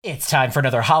It's time for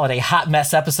another holiday hot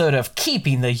mess episode of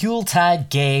Keeping the Yuletide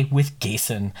Gay with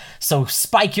Gayson. So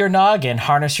spike your nog and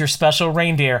harness your special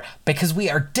reindeer because we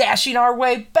are dashing our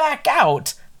way back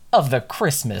out of the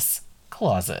Christmas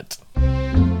closet.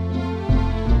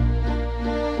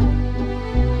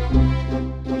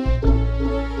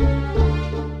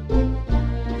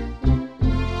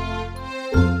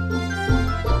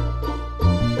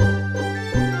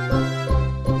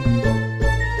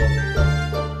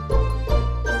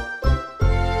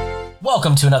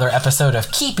 Welcome to another episode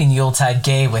of Keeping the Yuletide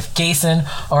Gay with Gayson,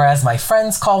 or as my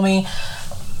friends call me,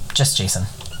 just Jason.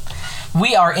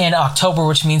 We are in October,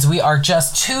 which means we are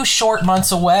just 2 short months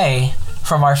away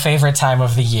from our favorite time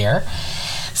of the year.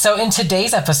 So in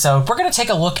today's episode, we're going to take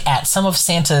a look at some of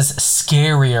Santa's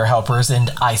scarier helpers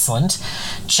in Iceland,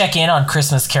 check in on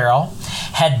Christmas Carol,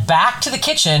 head back to the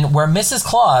kitchen where Mrs.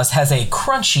 Claus has a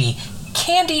crunchy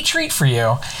candy treat for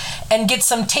you, and get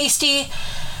some tasty,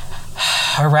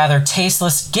 or rather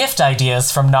tasteless gift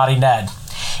ideas from Naughty Ned.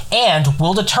 And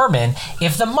we'll determine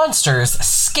if the Munsters'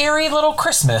 Scary Little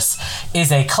Christmas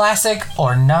is a classic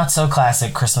or not so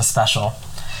classic Christmas special.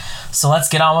 So let's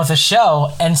get on with the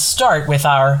show and start with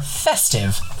our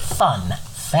festive fun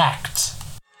fact.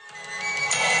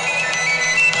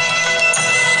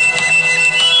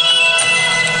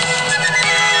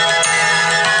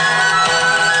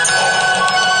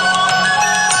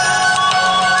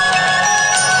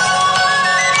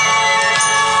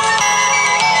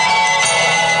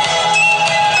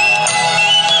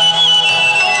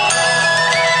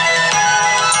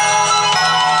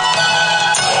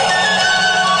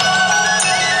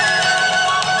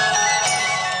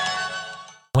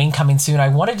 Coming soon, I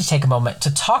wanted to take a moment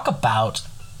to talk about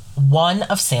one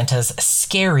of Santa's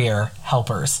scarier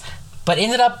helpers, but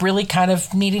ended up really kind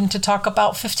of needing to talk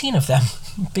about 15 of them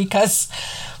because,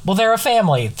 well, they're a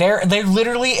family. They're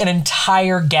literally an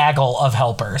entire gaggle of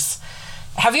helpers.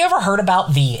 Have you ever heard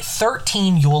about the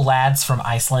 13 Yule Lads from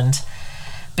Iceland?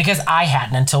 Because I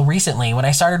hadn't until recently when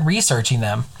I started researching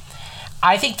them.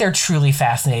 I think they're truly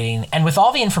fascinating, and with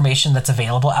all the information that's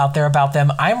available out there about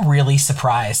them, I'm really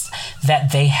surprised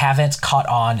that they haven't caught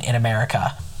on in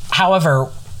America.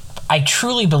 However, I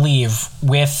truly believe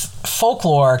with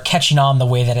folklore catching on the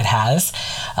way that it has,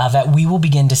 that we will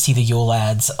begin to see the Yule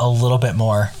Lads a little bit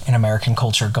more in American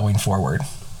culture going forward.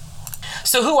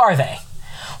 So who are they?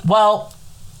 Well,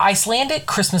 Icelandic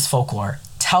Christmas folklore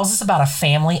tells us about a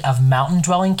family of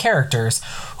mountain-dwelling characters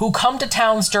who come to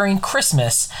towns during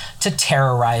Christmas to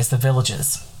terrorize the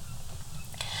villages.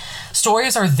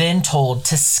 Stories are then told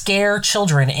to scare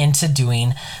children into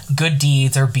doing good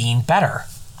deeds or being better.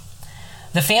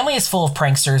 The family is full of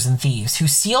pranksters and thieves who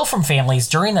steal from families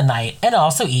during the night and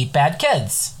also eat bad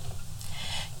kids.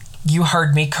 You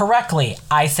heard me correctly.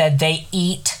 I said they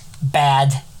eat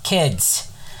bad kids.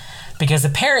 Because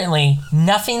apparently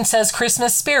nothing says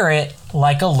Christmas spirit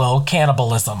like a little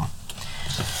cannibalism.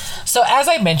 So as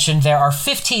I mentioned, there are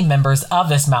 15 members of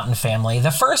this mountain family. The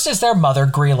first is their mother,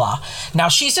 Grilla. Now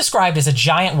she's described as a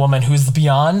giant woman who's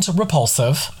beyond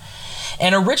repulsive.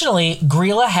 And originally,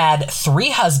 Grilla had 3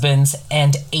 husbands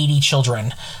and 80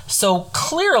 children. So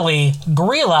clearly,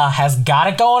 Grilla has got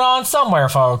it going on somewhere,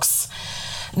 folks.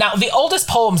 Now, the oldest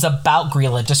poems about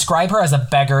Grilla describe her as a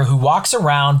beggar who walks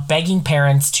around begging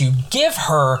parents to give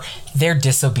her their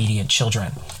disobedient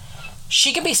children.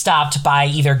 She can be stopped by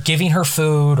either giving her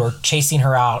food or chasing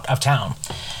her out of town.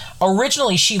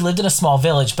 Originally, she lived in a small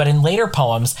village, but in later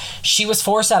poems, she was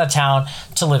forced out of town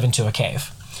to live into a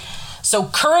cave. So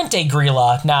current-day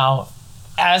Grilla, now,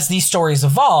 as these stories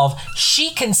evolve,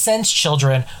 she consents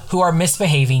children who are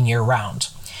misbehaving year-round.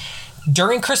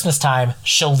 During Christmas time,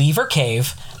 she'll leave her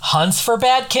cave, hunts for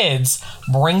bad kids,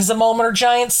 brings them home in her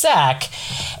giant sack,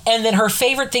 and then her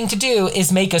favorite thing to do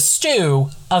is make a stew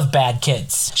of bad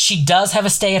kids. She does have a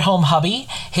stay-at-home hubby.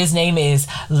 His name is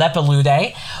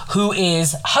Lepalude, who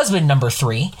is husband number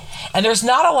 3. And there's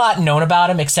not a lot known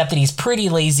about him except that he's pretty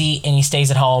lazy and he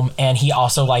stays at home and he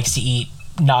also likes to eat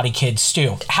naughty kid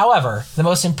stew. However, the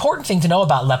most important thing to know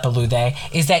about Lepalude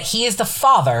is that he is the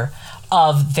father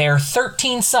of their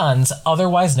 13 sons,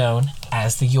 otherwise known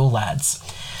as the Yule Lads.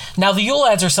 Now, the Yule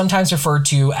Lads are sometimes referred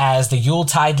to as the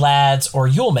Yuletide Lads or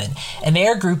Yulemen, and they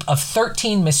are a group of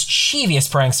 13 mischievous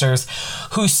pranksters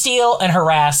who steal and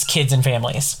harass kids and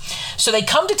families. So they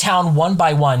come to town one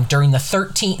by one during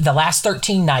the last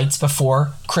 13 nights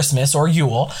before Christmas or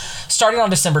Yule, starting on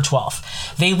December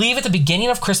 12th. They leave at the beginning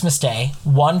of Christmas Day,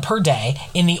 one per day,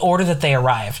 in the order that they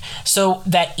arrive, so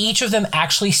that each of them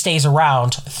actually stays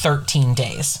around 13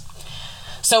 days.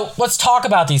 So let's talk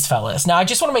about these fellas. Now, I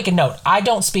just want to make a note. I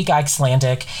don't speak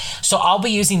Icelandic, so I'll be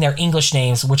using their English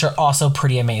names, which are also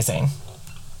pretty amazing.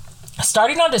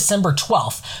 Starting on December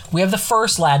 12th, we have the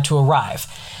first lad to arrive,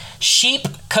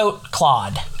 Sheepcoat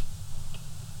Claude.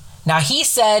 Now, he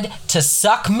said to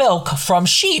suck milk from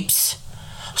sheeps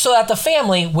so that the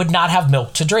family would not have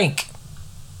milk to drink.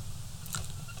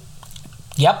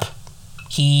 Yep,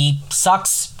 he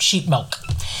sucks sheep milk.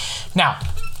 Now,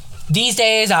 these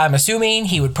days, I'm assuming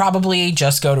he would probably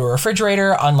just go to a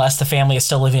refrigerator unless the family is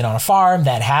still living on a farm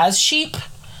that has sheep.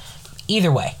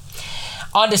 Either way.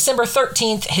 On December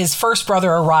 13th, his first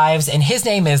brother arrives, and his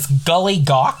name is Gully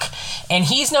Gawk, and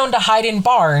he's known to hide in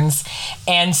barns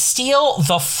and steal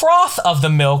the froth of the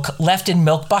milk left in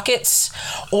milk buckets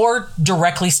or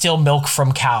directly steal milk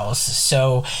from cows.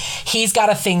 So he's got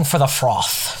a thing for the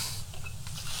froth.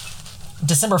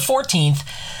 December 14th,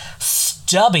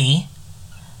 Stubby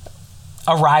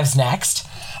arrives next,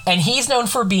 and he's known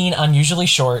for being unusually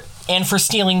short and for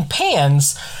stealing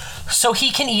pans so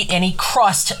he can eat any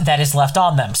crust that is left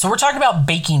on them. So we're talking about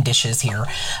baking dishes here.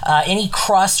 Any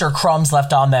crust or crumbs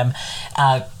left on them,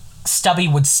 Stubby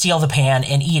would steal the pan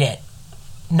and eat it.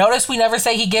 Notice we never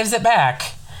say he gives it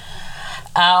back.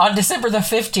 On December the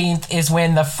 15th is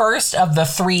when the first of the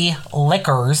 3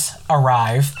 lickers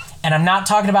arrive. And I'm not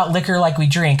talking about liquor like we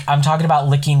drink. I'm talking about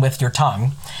licking with your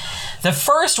tongue. The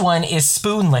first one is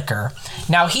Spoon Licker.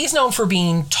 Now, he's known for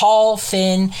being tall,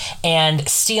 thin, and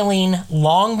stealing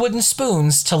long wooden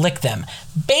spoons to lick them.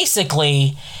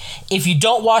 Basically, if you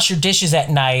don't wash your dishes at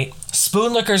night,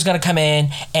 Spoon Licker is going to come in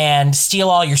and steal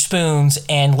all your spoons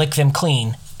and lick them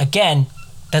clean. Again,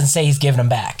 doesn't say he's giving them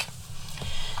back.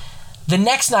 The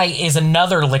next night is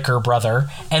another licker brother,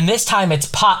 and this time it's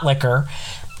Pot Licker.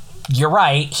 You're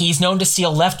right, he's known to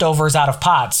steal leftovers out of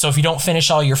pots. So if you don't finish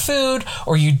all your food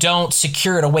or you don't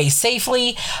secure it away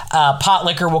safely, Pot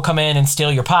Licker will come in and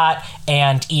steal your pot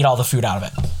and eat all the food out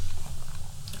of it.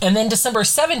 And then December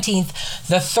 17th,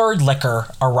 the third licker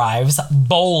arrives,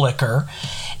 Bowl Licker.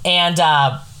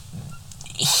 And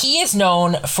he is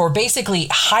known for basically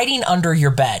hiding under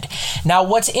your bed. Now,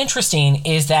 what's interesting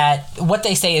is that what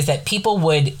they say is that people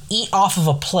would eat off of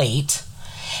a plate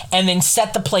and then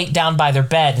set the plate down by their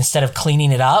bed instead of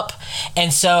cleaning it up.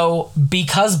 And so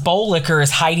because Bowl Licker is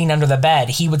hiding under the bed,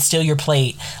 he would steal your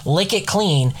plate, lick it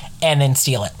clean, and then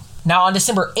steal it. Now on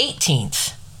December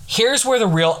 18th, here's where the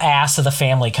real ass of the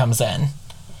family comes in.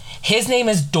 His name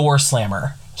is Door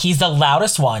Slammer. He's the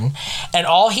loudest one, and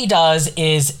all he does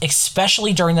is,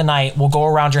 especially during the night, will go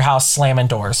around your house slamming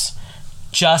doors.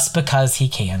 Just because he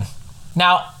can.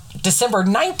 Now, December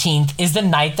 19th is the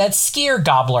night that Skyr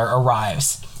Gobbler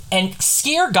arrives. And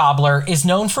Skyr Gobbler is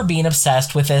known for being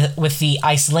obsessed with the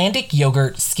Icelandic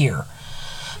yogurt skyr.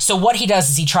 So what he does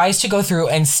is he tries to go through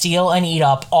and steal and eat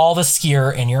up all the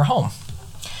skyr in your home.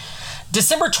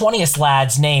 December 20th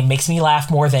lad's name makes me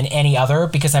laugh more than any other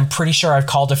because I'm pretty sure I've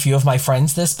called a few of my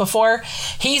friends this before.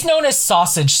 He's known as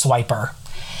Sausage Swiper.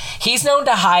 He's known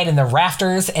to hide in the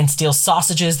rafters and steal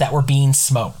sausages that were being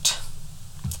smoked.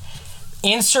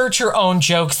 Insert your own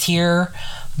jokes here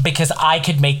because I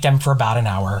could make them for about an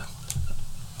hour.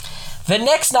 The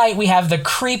next night we have the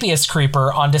creepiest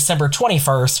creeper on December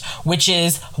 21st, which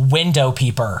is Window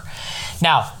Peeper.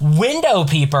 Now, Window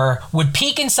Peeper would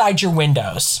peek inside your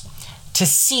windows to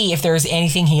see if there was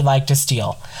anything he'd like to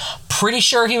steal. Pretty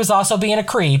sure he was also being a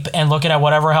creep and looking at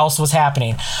whatever else was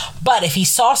happening. But if he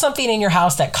saw something in your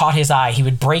house that caught his eye, he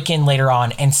would break in later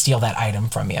on and steal that item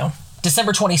from you.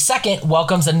 December 22nd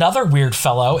welcomes another weird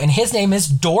fellow, and his name is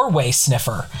Doorway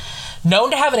Sniffer. Known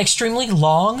to have an extremely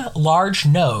long, large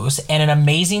nose and an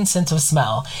amazing sense of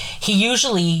smell, he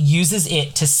usually uses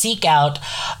it to seek out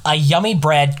a yummy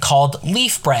bread called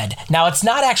leaf bread. Now, it's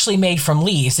not actually made from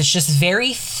leaves. It's just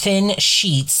very thin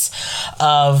sheets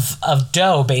of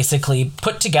dough, basically,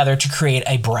 put together to create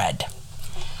a bread.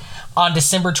 On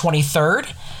December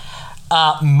 23rd,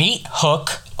 Meat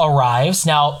Hook arrives.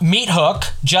 Now, Meat Hook,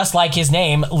 just like his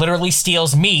name, literally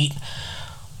steals meat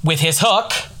with his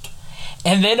hook.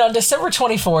 And then on December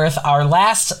 24th, our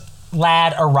last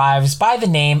lad arrives by the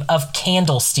name of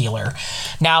Candle Stealer.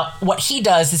 Now, what he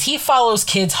does is he follows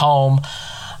kids home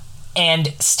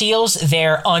and steals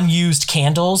their unused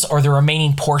candles or the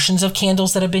remaining portions of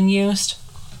candles that have been used.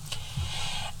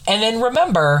 And then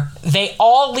remember, they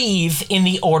all leave in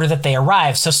the order that they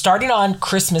arrive. So starting on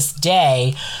Christmas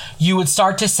Day, you would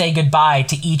start to say goodbye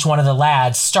to each one of the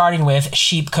lads, starting with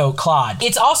Sheepcoat Claude.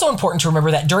 It's also important to remember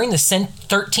that during the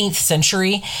 13th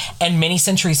century and many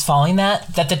centuries following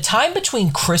that the time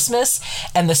between Christmas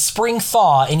and the spring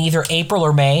thaw in either April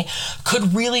or May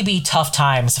could really be tough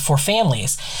times for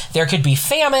families. There could be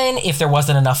famine if there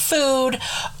wasn't enough food,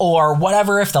 or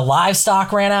whatever if the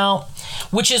livestock ran out,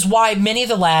 which is why many of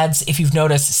the lads, if you've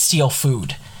noticed, steal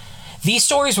food. These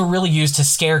stories were really used to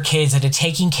scare kids into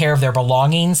taking care of their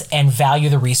belongings and value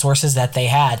the resources that they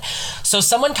had. So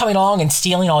someone coming along and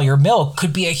stealing all your milk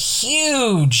could be a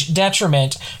huge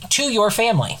detriment to your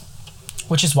family,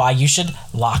 which is why you should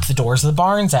lock the doors of the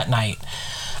barns at night.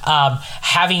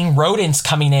 Having rodents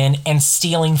coming in and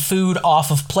stealing food off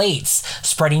of plates,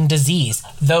 spreading disease,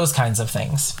 those kinds of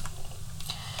things.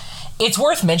 It's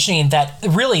worth mentioning that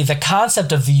really the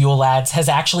concept of the Yule Lads has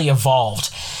actually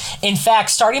evolved. In fact,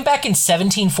 starting back in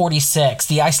 1746,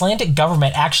 the Icelandic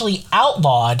government actually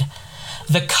outlawed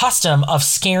the custom of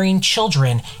scaring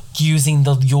children using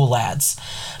the Yule Lads,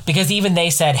 because even they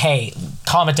said, hey,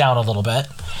 calm it down a little bit.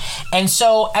 And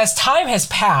so as time has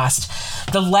passed,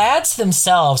 the lads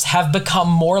themselves have become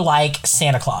more like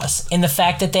Santa Claus in the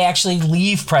fact that they actually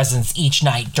leave presents each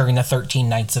night during the 13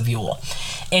 nights of Yule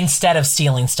instead of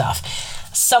stealing stuff.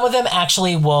 Some of them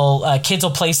actually kids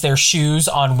will place their shoes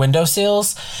on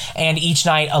windowsills, and each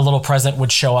night a little present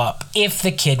would show up if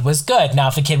the kid was good. Now,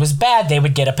 if the kid was bad, they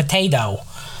would get a potato.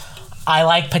 I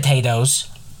like potatoes,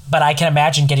 but I can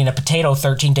imagine getting a potato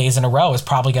 13 days in a row is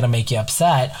probably going to make you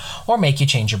upset or make you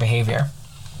change your behavior.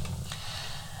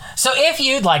 So if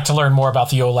you'd like to learn more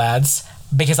about the Yule Lads,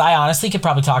 because I honestly could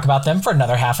probably talk about them for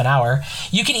another half an hour,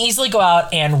 you can easily go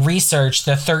out and research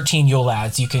the 13 Yule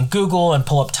Lads. You can Google and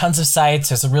pull up tons of sites.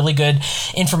 There's really good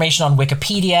information on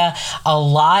Wikipedia. A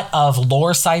lot of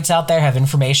lore sites out there have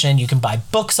information. You can buy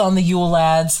books on the Yule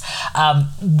Lads. A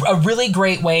really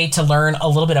great way to learn a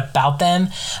little bit about them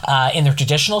in their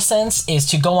traditional sense is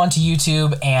to go onto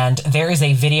YouTube, and there is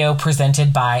a video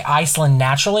presented by Iceland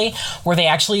Naturally where they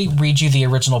actually read you the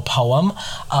original poem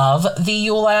of the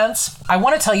Yule Lads. I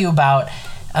want to tell you about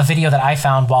a video that I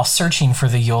found while searching for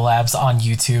the Yule Lads on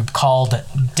YouTube called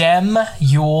Dem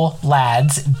Yule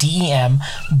Lads, DEM,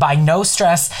 by No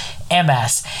Stress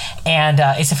MS. And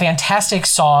it's a fantastic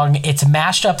song. It's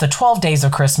mashed up the 12 days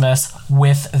of Christmas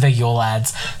with the Yule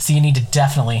Lads. So you need to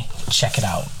definitely check it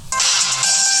out.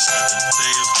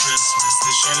 Day of Christmas,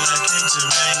 this year lad came to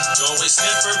me. Always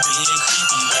sniffer being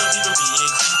creepy, little people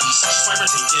being creepy. Sausage fiber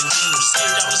taking beans,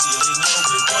 stared down the ceiling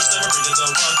yogurt. Porch never bringing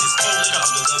the buckets, bowling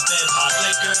under the bed, hot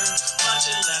liquor,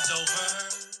 munching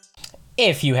leftovers.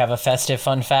 If you have a festive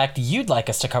fun fact you'd like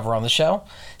us to cover on the show,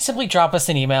 simply drop us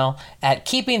an email at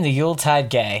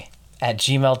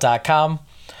keepingtheyuletidegay@gmail.com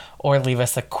or leave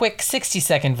us a quick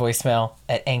 60-second voicemail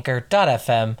at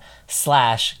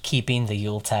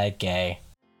anchor.fm/keepingtheyuletidegay.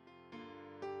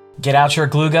 Get out your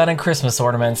glue gun and Christmas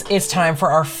ornaments. It's time for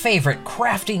our favorite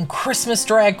crafting Christmas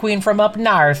drag queen from up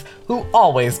north who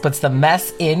always puts the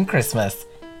mess in Christmas.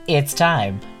 It's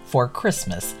time for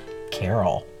Christmas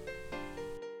Carol.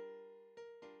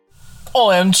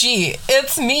 OMG,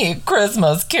 it's me,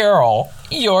 Christmas Carol,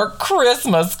 your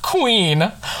Christmas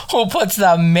queen, who puts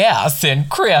the mess in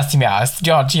Christmas,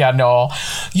 don't you know?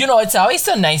 You know, it's always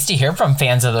so nice to hear from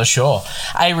fans of the show.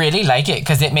 I really like it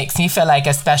because it makes me feel like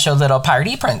a special little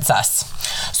party princess.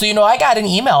 So, you know, I got an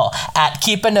email at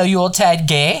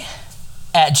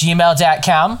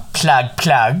keepingtheyuletidegay@gmail.com,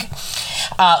 plug,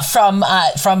 from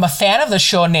a fan of the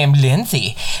show named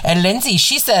Lindsay. And Lindsay,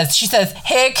 she says,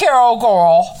 hey, Carol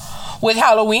girl, with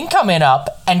Halloween coming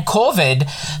up and COVID,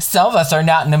 some of us are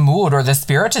not in the mood or the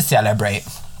spirit to celebrate.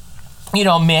 You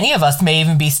know, many of us may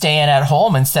even be staying at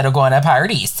home instead of going to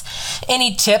parties.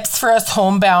 Any tips for us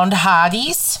homebound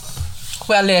hotties?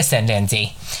 Well, listen,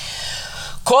 Lindsay.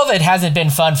 COVID hasn't been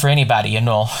fun for anybody, you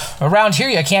know. Around here,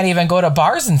 you can't even go to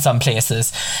bars in some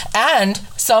places. And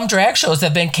some drag shows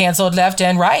have been canceled left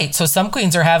and right, so some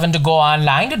queens are having to go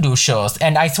online to do shows.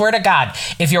 And I swear to God,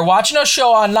 if you're watching a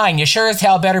show online, you sure as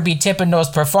hell better be tipping those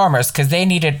performers, because they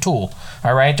need it too,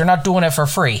 all right? They're not doing it for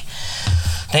free.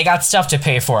 They got stuff to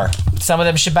pay for. Some of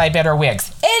them should buy better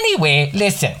wigs. Anyway,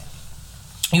 listen.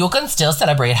 You can still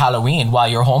celebrate Halloween while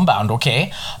you're homebound,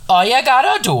 okay? All you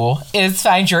gotta do is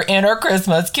find your inner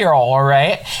Christmas Carol, all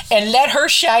right? And let her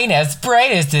shine as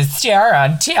bright as the star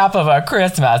on top of a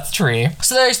Christmas tree.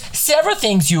 So there's several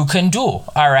things you can do,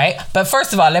 all right? But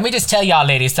first of all, let me just tell y'all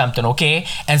ladies something, okay?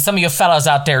 And some of you fellas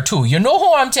out there too. You know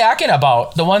who I'm talking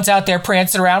about. The ones out there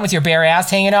prancing around with your bare ass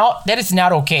hanging out? That is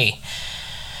not okay.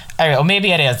 All right, well,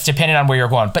 maybe it is, depending on where you're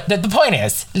going. But the point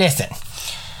is, listen.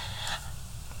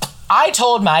 I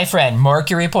told my friend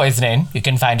Mercury Poisoning, you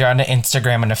can find her on the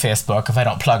Instagram and the Facebook. If I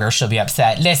don't plug her, she'll be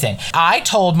upset. Listen, I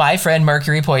told my friend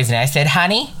Mercury Poisoning, I said,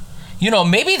 honey, you know,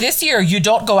 maybe this year you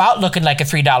don't go out looking like a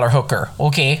 $3 hooker,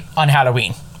 okay, on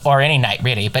Halloween. Or any night,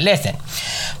 really. But listen,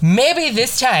 maybe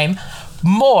this time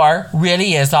more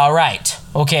really is all right,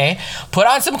 okay? Put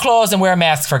on some clothes and wear a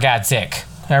mask, for God's sake,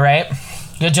 all right?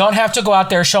 You don't have to go out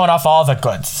there showing off all the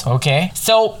goods, okay?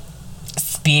 So,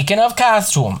 speaking of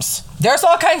costumes, there's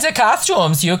all kinds of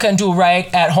costumes you can do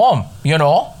right at home,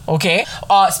 okay?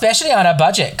 Especially on a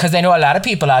budget, because I know a lot of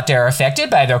people out there are affected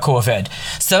by their COVID.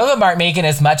 Some of them aren't making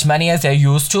as much money as they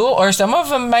used to, or some of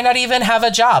them might not even have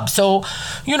a job. So,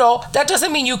 that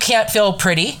doesn't mean you can't feel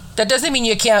pretty. That doesn't mean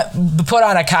you can't put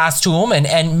on a costume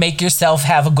and make yourself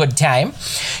have a good time.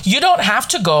 You don't have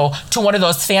to go to one of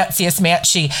those fanciest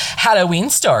matchy Halloween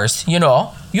stores,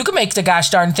 You can make the gosh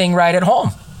darn thing right at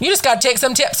home. You just got to take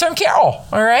some tips from Carol,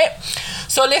 all right?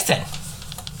 So listen,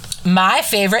 my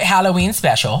favorite Halloween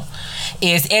special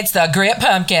is It's the Great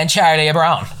Pumpkin, Charlie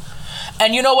Brown.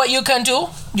 And you know what you can do?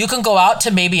 You can go out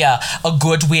to maybe a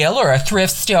Goodwill or a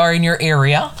thrift store in your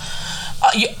area.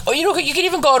 You can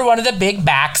even go to one of the big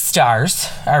back stores,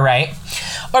 all right?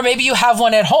 Or maybe you have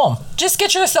one at home. Just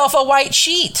get yourself a white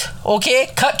sheet, okay?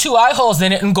 Cut 2 eye holes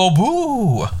in it and go,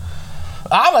 boo.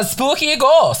 I'm a spooky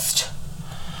ghost.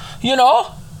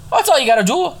 That's all you gotta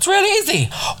do. It's really easy.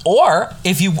 Or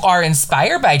if you are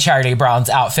inspired by Charlie Brown's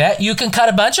outfit, you can cut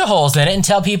a bunch of holes in it and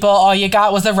tell people all you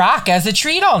got was a rock as a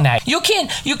treat all night. You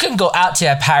can go out to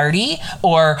a party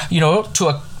or,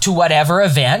 to whatever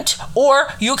event, or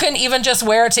you can even just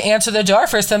wear it to answer the door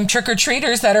for some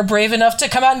trick-or-treaters that are brave enough to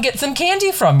come out and get some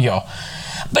candy from you.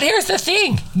 But here's the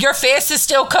thing. Your face is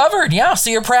still covered, so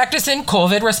you're practicing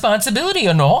COVID responsibility,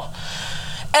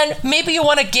 And maybe you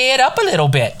want to gay it up a little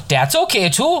bit. That's okay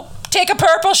too. Take a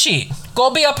purple sheet.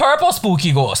 Go be a purple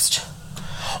spooky ghost.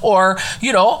 Or,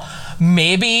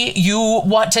 maybe you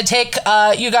want to take,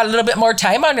 you got a little bit more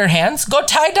time on your hands. Go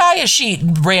tie-dye a sheet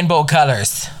rainbow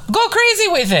colors. Go crazy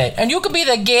with it. And you could be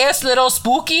the gayest little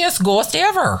spookiest ghost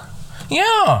ever.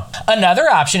 Yeah. Another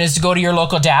option is to go to your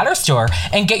local dollar store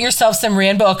and get yourself some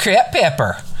rainbow crepe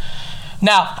paper.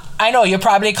 Now, I know you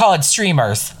probably call it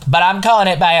streamers, but I'm calling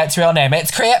it by its real name.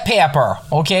 It's crepe paper,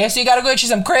 okay? So you gotta go get you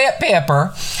some crepe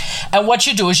paper, and what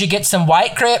you do is you get some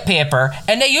white crepe paper,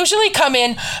 and they usually come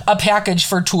in a package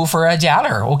for $2 for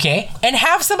 $1, okay? And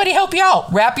have somebody help you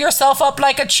out. Wrap yourself up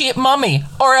like a cheap mummy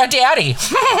or a daddy.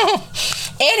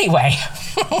 Anyway,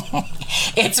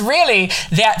 it's really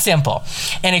that simple.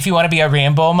 And if you want to be a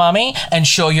rainbow mummy and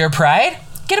show your pride,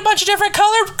 get a bunch of different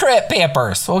colored crepe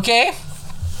papers, okay?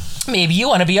 Maybe you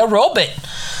want to be a robot.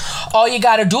 All you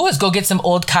got to do is go get some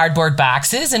old cardboard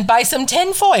boxes and buy some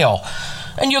tinfoil.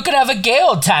 And you can have a gay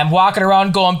old time walking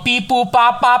around going beep boop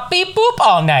bop bop beep boop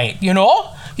all night,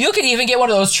 You could even get one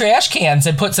of those trash cans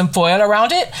and put some foil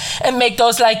around it and make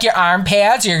those like your arm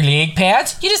pads, your leg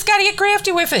pads. You just got to get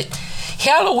crafty with it.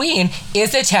 Halloween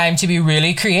is the time to be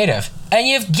really creative. And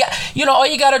all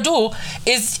you gotta do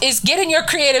is get in your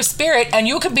creative spirit, and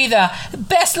you can be the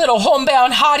best little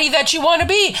homebound hottie that you want to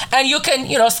be. And you can,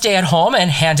 stay at home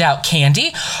and hand out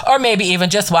candy, or maybe even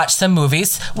just watch some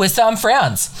movies with some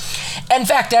friends. In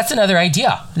fact, that's another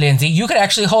idea, Lindsay. You could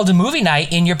actually hold a movie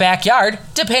night in your backyard,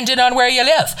 depending on where you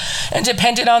live, and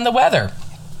depending on the weather.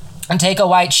 And take a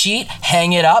white sheet,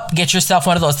 hang it up, get yourself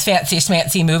one of those fancy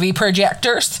schmancy movie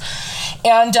projectors,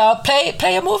 and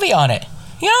play a movie on it.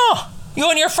 Yeah. You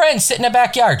and your friends sit in the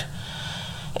backyard.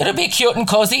 It'll be cute and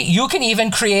cozy. You can even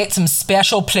create some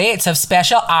special plates of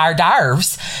special hors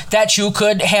d'oeuvres that you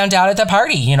could hand out at the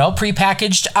party,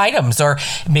 prepackaged items, or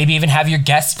maybe even have your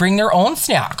guests bring their own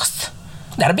snacks.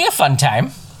 That'll be a fun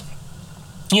time.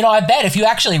 I bet if you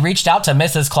actually reached out to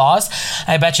Mrs. Claus,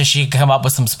 I bet you she'd come up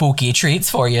with some spooky treats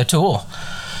for you too.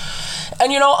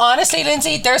 And honestly,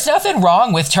 Lindsay, there's nothing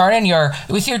wrong with turning your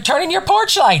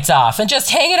porch lights off and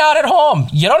just hanging out at home.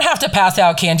 You don't have to pass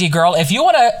out candy, girl. If you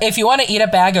wanna eat a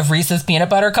bag of Reese's peanut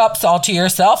butter cups all to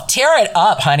yourself, tear it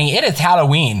up, honey. It is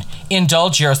Halloween.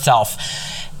 Indulge yourself,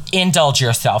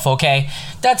 okay?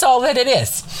 That's all that it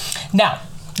is. Now,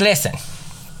 listen.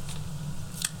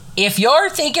 If you're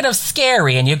thinking of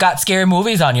scary and you got scary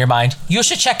movies on your mind, you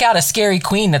should check out a scary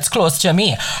queen that's close to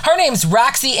me. Her name's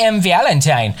Roxy M.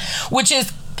 Valentine,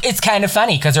 it's kind of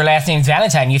funny because her last name's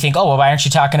Valentine. You think, oh, well, why aren't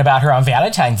you talking about her on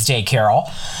Valentine's Day,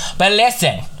 Carol? But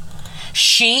listen,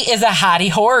 she is a hottie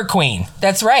horror queen.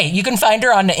 That's right. You can find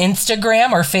her on the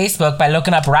Instagram or Facebook by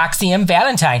looking up Roxy M.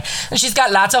 Valentine. And she's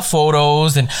got lots of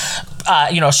photos and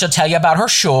she'll tell you about her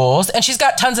shows, and she's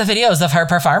got tons of videos of her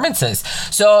performances.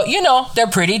 So, they're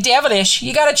pretty devilish.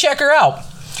 You gotta check her out.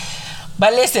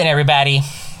 But listen, everybody,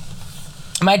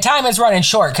 my time is running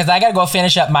short because I gotta go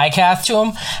finish up my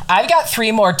costume. I've got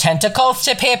 3 more tentacles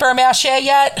to paper mache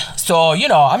yet. So,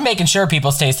 I'm making sure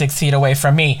people stay 6 feet away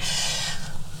from me.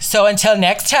 So until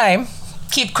next time,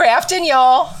 keep crafting,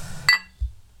 y'all.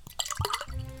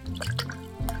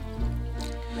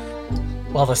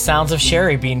 While the sounds of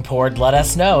sherry being poured let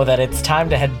us know that it's time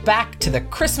to head back to the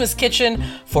Christmas kitchen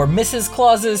for Mrs.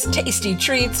 Claus's tasty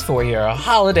treats for your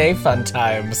holiday fun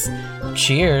times.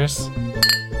 Cheers.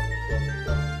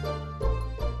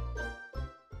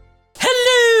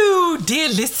 Hello, dear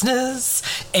listeners.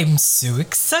 I'm so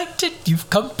excited you've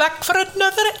come back for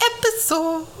another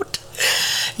episode.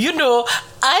 You know,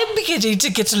 I'm beginning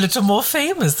to get a little more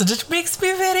famous and it makes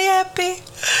me very happy.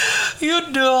 You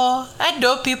know, I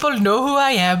know people know who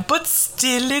I am, but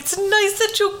still it's nice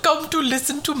that you come to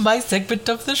listen to my segment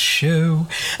of the show.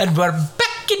 And we're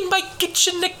back in my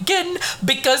kitchen again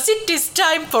because it is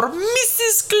time for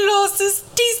Mrs. Claus's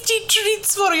tasty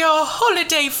treats for your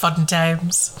holiday fun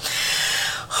times.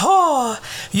 Oh,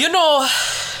 you know,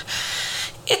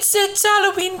 it's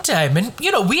Halloween time, and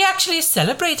we actually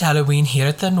celebrate Halloween here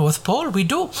at the North Pole. We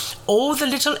do. All the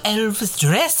little elves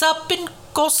dress up in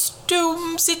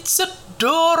costumes. It's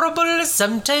adorable.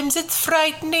 Sometimes it's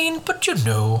frightening, but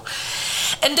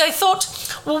And I thought,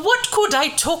 well, what could I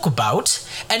talk about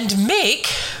and make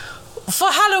for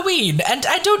Halloween? And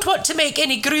I don't want to make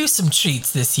any gruesome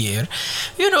treats this year.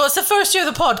 It's the first year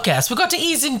of the podcast. We've got to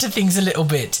ease into things a little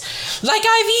bit. Like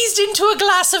I've eased into a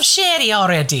glass of sherry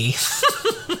already.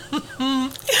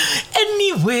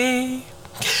 Anyway,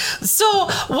 so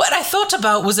what I thought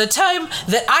about was a time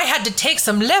that I had to take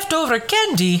some leftover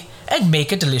candy and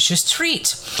make a delicious treat.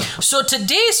 So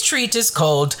today's treat is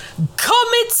called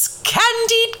Comet's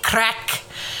Candied Crack.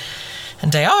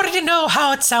 And I already know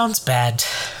how it sounds bad.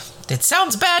 It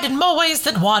sounds bad in more ways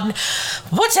than one.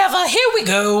 Whatever, here we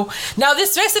go. Now,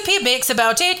 this recipe makes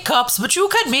about 8 cups, but you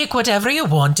can make whatever you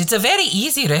want. It's a very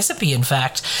easy recipe, in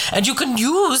fact. And you can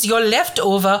use your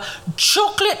leftover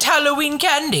chocolate Halloween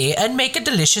candy and make a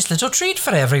delicious little treat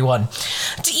for everyone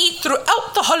to eat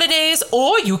throughout the holidays,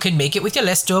 or you can make it with your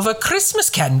leftover Christmas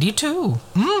candy, too.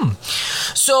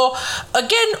 So,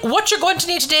 again, what you're going to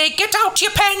need today, get out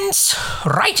your pens,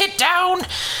 write it down.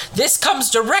 This comes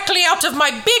directly out of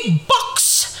my big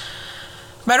box.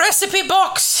 My recipe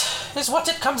box is what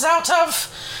it comes out of.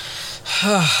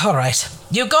 All right.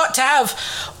 You got to have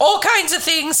all kinds of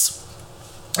things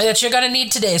that you're going to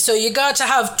need today. So you got to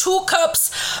have 2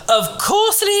 cups of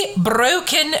coarsely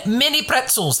broken mini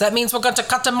pretzels. That means we're going to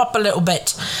cut them up a little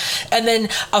bit. And then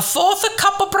 1/4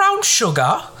 cup of brown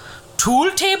sugar,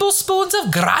 2 tablespoons of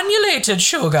granulated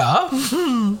sugar,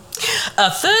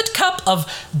 1/3 cup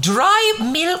of dry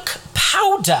milk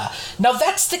powder. Now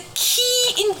that's the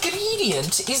key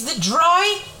ingredient, is the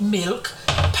dry milk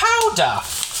powder.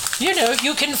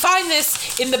 You can find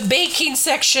this in the baking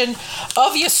section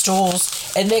of your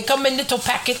stores, and they come in little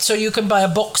packets, so you can buy a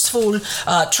box full.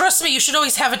 Trust me, you should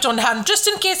always have it on hand just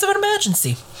in case of an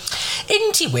emergency.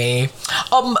 Anyway,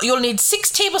 you'll need 6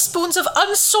 tablespoons of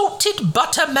unsalted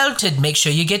butter melted. Make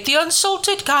sure you get the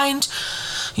unsalted kind.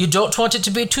 You don't want it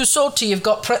to be too salty. You've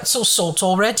got pretzel salt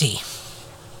already.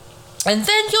 And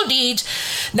then you'll need...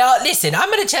 Now, listen,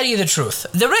 I'm going to tell you the truth.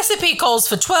 The recipe calls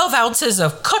for 12 ounces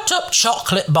of cut-up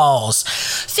chocolate balls.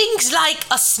 Things like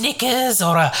a Snickers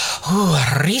or a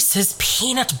Reese's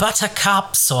Peanut Butter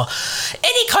Cups, or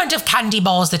any kind of candy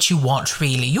balls that you want,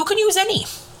 really. You can use any.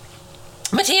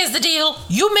 But here's the deal.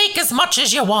 You make as much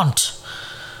as you want.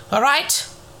 All right?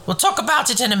 We'll talk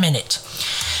about it in a minute.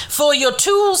 For your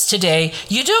tools today,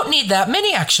 you don't need that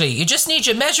many, actually. You just need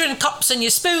your measuring cups and your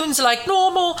spoons like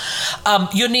normal.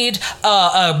 You need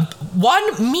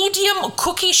 1 medium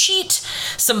cookie sheet,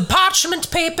 some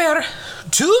parchment paper,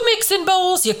 2 mixing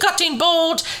bowls, your cutting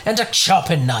board, and a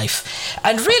chopping knife.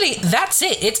 And really, that's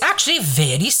it. It's actually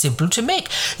very simple to make.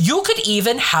 You could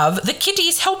even have the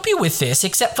kiddies help you with this,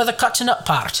 except for the cutting up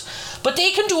part. But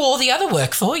they can do all the other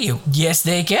work for you. Yes,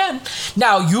 they can.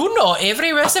 Now,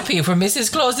 every recipe from Mrs.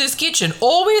 Claus's kitchen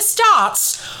always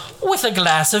starts with a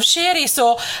glass of sherry.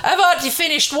 So I've already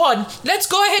finished one. Let's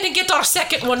go ahead and get our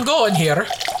second one going here.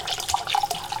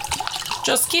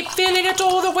 Just keep filling it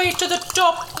all the way to the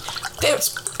top.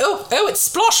 It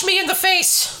splashed me in the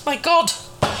face. My God.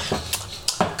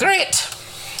 Great.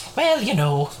 Well,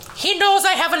 he knows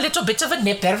I have a little bit of a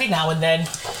nip every now and then.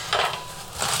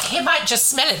 He might just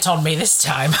smell it on me this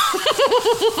time.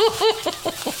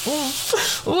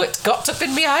 Oh, it got up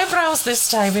in my eyebrows this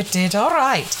time, it did. All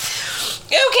right.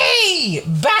 Okay,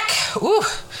 back. Ooh,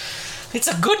 it's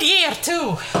a good year,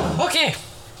 too. Okay.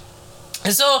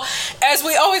 So, as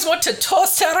we always want to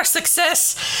toast our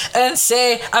success and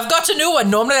say, I've got a new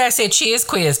one. Normally I say cheese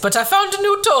quiz, but I found a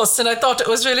new toast and I thought it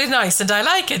was really nice and I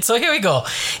like it. So here we go.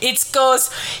 It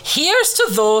goes, here's to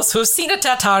those who've seen it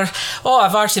at our... Oh,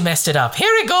 I've already messed it up.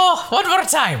 Here we go. One more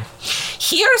time.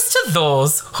 Here's to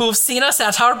those who've seen us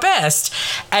at our best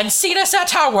and seen us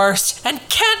at our worst and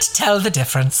can't tell the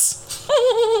difference.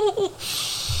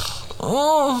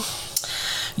 Oh...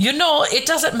 You know, it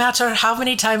doesn't matter how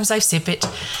many times I sip it.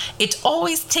 It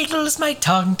always tickles my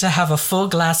tongue to have a full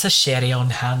glass of sherry on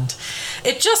hand.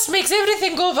 It just makes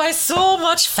everything go by so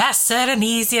much faster and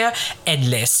easier and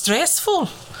less stressful.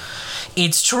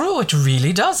 It's true, it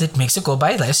really does. It makes it go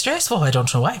by less stressful. I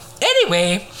don't know why.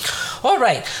 Anyway, all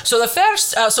right. So the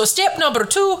first, so step number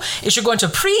 2 is you're going to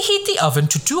preheat the oven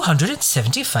to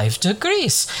 275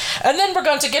 degrees. And then we're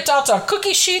going to get out our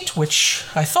cookie sheet, which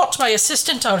I thought my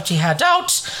assistant already had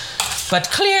out,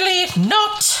 but clearly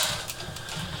not.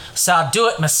 So I'll do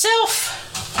it myself.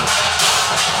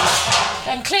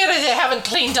 And clearly they haven't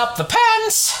cleaned up the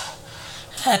pans.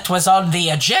 That was on the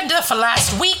agenda for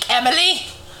last week, Emily.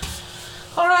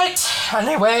 Alright,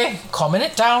 anyway, calm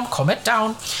it down.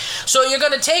 So you're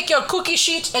going to take your cookie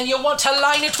sheet and you want to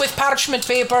line it with parchment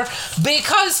paper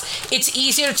because it's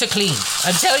easier to clean.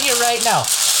 I'm telling you right now.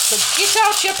 So get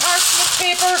out your parchment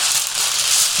paper,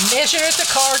 measure it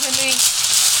accordingly,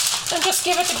 and just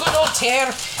give it a good old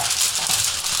tear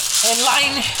and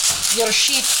line your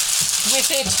sheet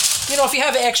with it. You know, if you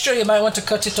have extra, you might want to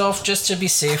cut it off just to be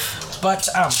safe. But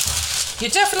you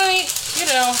definitely,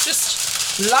 you know,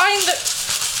 just line the...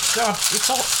 God, it's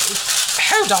all...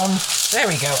 Hold on. There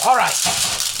we go. All right.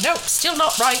 Nope, still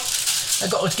not right. I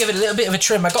got to give it a little bit of a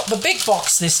trim. I got the big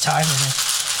box this time.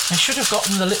 I should have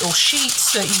gotten the little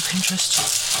sheets that you can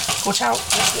just put out.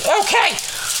 Okay.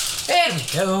 There we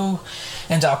go.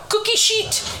 And our cookie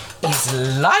sheet is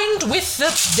lined with the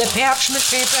parchment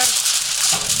paper.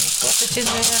 Got it in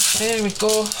there. There we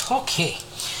go. Okay.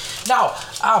 Now,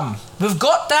 we've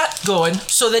got that going.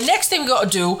 So the next thing we got to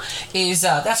do is,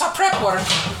 that's our prep work.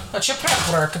 That's your prep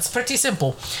work. It's pretty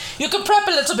simple. You can prep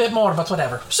a little bit more, but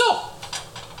whatever. So,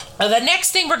 the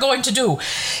next thing we're going to do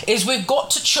is we've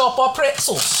got to chop our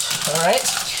pretzels. All right?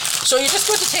 So you're just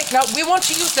going to take, now we want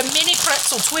to use the mini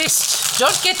pretzel twist.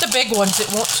 Don't get the big ones. It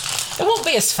won't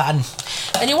be as fun.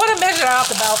 And you want to measure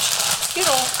out about, you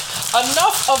know,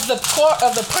 enough of the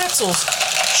pretzels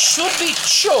should be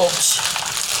chopped.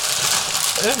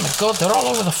 Oh my God, they're all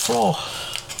over the floor.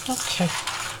 Okay.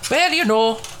 Well, you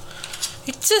know,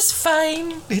 it's just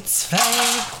fine. It's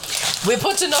fine. We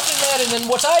put enough in there, and then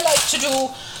what I like to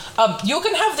do, you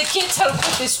can have the kids help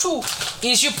with this too,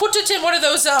 is you put it in one of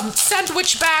those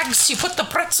sandwich bags. You put the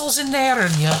pretzels in there,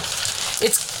 and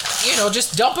it's, you know,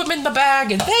 just dump them in the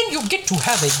bag, and then you get to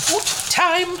have a good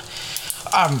time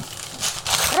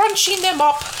crunching them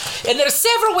up. And there are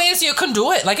several ways you can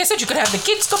do it. Like I said, you could have the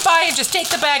kids come by and just take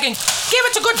the bag and give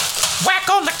it a good whack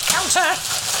on the counter,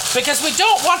 because we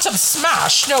don't want them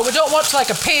smashed. No, we don't want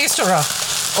like a paste or a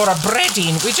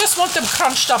breading. We just want them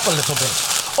crunched up a little bit.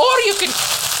 Or you can,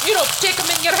 you know, take them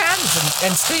in your hands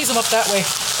and squeeze them up that way.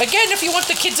 Again, if you want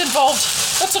the kids involved,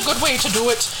 that's a good way to do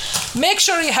it. Make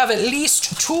sure you have at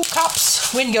least 2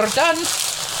 cups when you're done.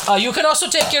 You can also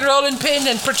take your rolling pin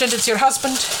and pretend it's your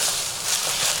husband.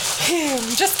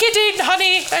 Just kidding,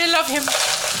 honey. I love him.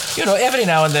 You know, every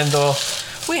now and then, though,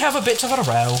 we have a bit of a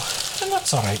row, and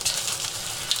that's all right.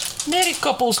 Married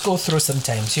couples go through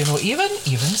sometimes, you know. Even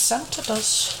Santa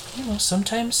does. You know,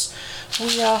 sometimes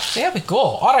we there we go.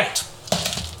 All right.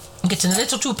 Getting a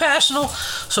little too personal,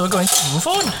 so we're going to move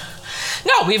on.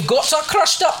 Now we've got our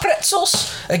crushed up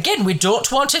pretzels. Again, we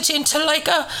don't want it into like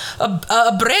a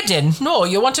breading. No,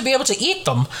 you want to be able to eat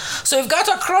them. So we've got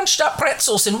our crunched up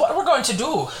pretzels, and what we're going to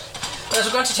do is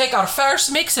we're going to take our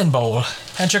first mixing bowl,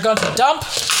 and you're going to dump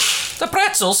the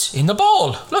pretzels in the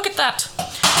bowl. Look at that.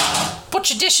 Put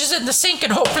your dishes in the sink,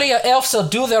 and hopefully your elves will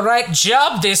do the right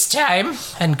job this time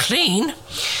and clean.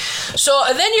 So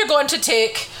and then you're going to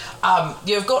take...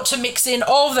 you've got to mix in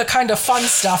all the kind of fun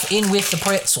stuff in with the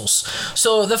pretzels.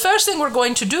 So the first thing we're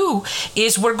going to do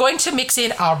is we're going to mix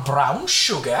in our brown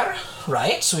sugar,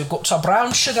 right? So we've got our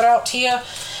brown sugar out here,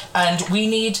 and we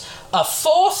need a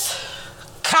 4th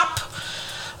cup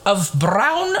of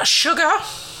brown sugar.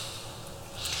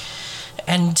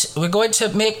 And we're going to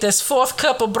make this 4th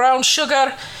cup of brown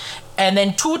sugar and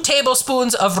then 2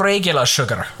 tablespoons of regular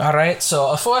sugar. All right,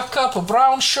 so a 4th cup of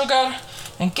brown sugar.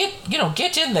 And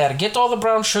get in there. Get all the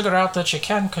brown sugar out that you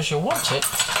can, because you want it.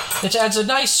 It adds a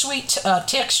nice sweet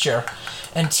texture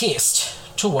and taste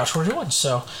to what we're doing.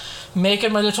 So,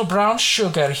 making my little brown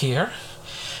sugar here.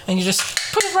 And you just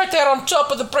Put it right there on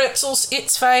top of the pretzels.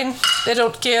 It's fine. They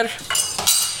don't care.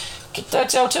 Get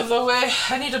that out of the way.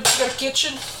 I need a bigger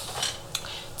kitchen.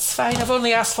 It's fine. I've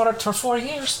only asked for it for 4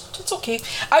 years. It's okay.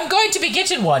 I'm going to be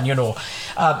getting one, you know.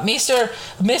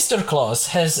 Mr. Claus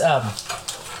has,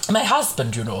 my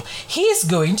husband, you know, he's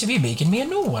going to be making me a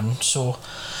new one. So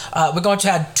we're going to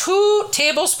add 2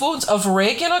 tablespoons of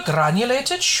regular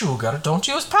granulated sugar. Don't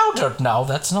use powdered now.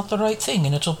 That's not the right thing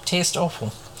and it'll taste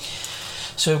awful.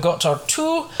 So we've got our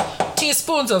 2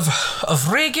 teaspoons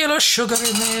of regular sugar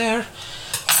in there.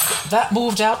 That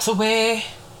moved out the way.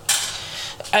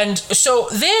 And so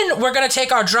then we're going to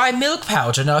take our dry milk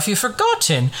powder. Now, if you've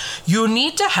forgotten, you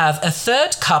need to have a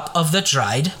 1/3 cup of the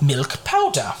dried milk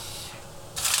powder.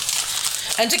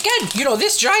 And again, you know,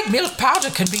 this dried milk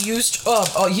powder can be used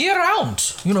year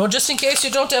round. You know, just in case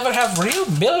you don't ever have real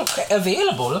milk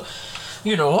available.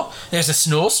 You know, there's a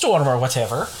snowstorm or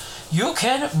whatever. You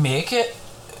can make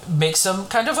some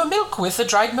kind of a milk with the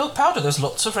dried milk powder. There's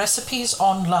lots of recipes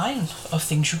online of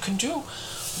things you can do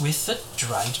with the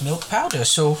dried milk powder.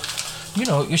 So, you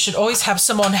know, you should always have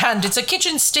some on hand. It's a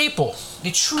kitchen staple.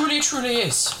 It truly, truly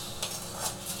is.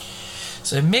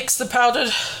 So mix the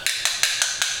powder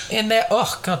in there.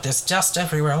 Oh, God, there's dust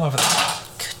everywhere all over the...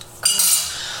 Good God.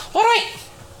 All right.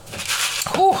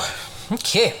 Ooh,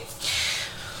 okay.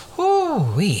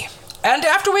 Ooh-wee. And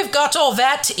after we've got all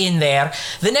that in there,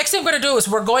 the next thing we're going to do is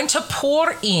we're going to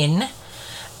pour in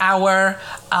our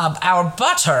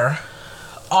butter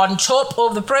on top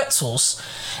of the pretzels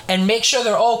and make sure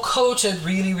they're all coated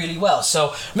really, really well.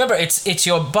 So remember, it's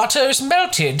your butter's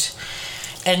melted.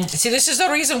 And see, this is the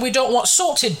reason we don't want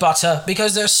salted butter,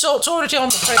 because there's salt already on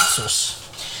the pretzels.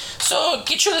 So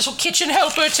get your little kitchen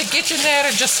helper to get in there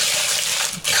and just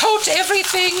coat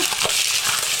everything.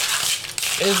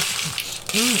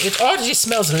 It already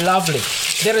smells lovely.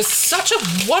 There is such a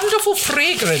wonderful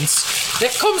fragrance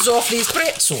that comes off these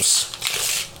pretzels.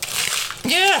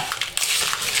 Yeah.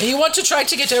 And you want to try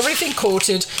to get everything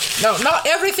coated. Now, not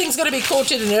everything's going to be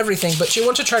coated in everything, but you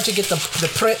want to try to get the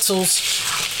pretzels,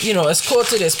 you know, as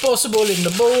coated as possible in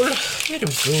the bowl. Here we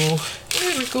go.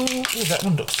 Here we go. Oh, that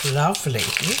one looks lovely.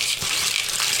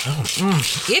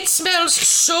 It smells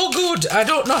so good. I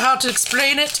don't know how to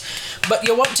explain it, but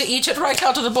you want to eat it right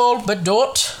out of the bowl, but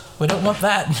don't. We don't want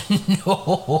that.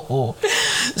 No.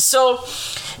 So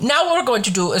now what we're going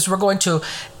to do is we're going to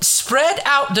spread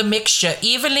out the mixture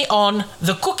evenly on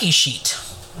the cookie sheet.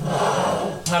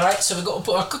 All right, so we're going to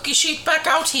put our cookie sheet back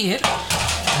out here.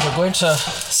 And we're going to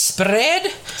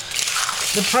spread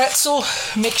the pretzel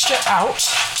mixture out.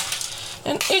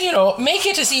 And, you know, make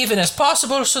it as even as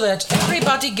possible so that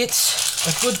everybody gets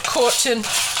a good coating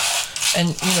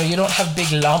and, you know, you don't have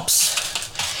big lumps.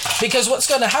 Because what's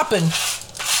going to happen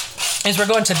is we're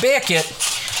going to bake it,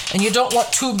 and you don't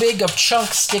want too big of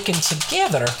chunks sticking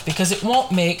together because it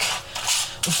won't make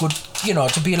a good, you know,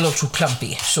 to be a little too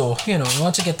clumpy. So, you know, we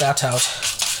want to get that out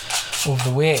of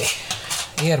the way.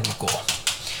 Here we go.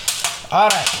 All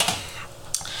right.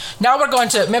 Now we're going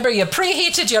to, remember you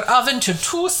preheated your oven to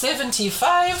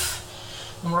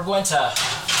 275, and we're going to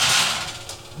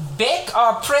bake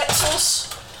our pretzels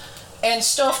and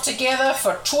stuff together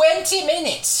for 20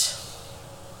 minutes,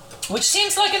 which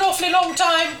seems like an awfully long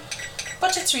time,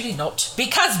 but it's really not,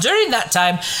 because during that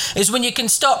time is when you can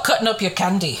start cutting up your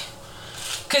candy,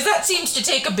 because that seems to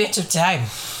take a bit of time.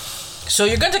 So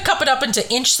you're going to cut it up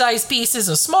into inch-sized pieces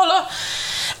or smaller,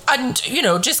 and, you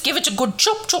know, just give it a good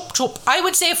chop, chop, chop. I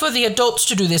would say for the adults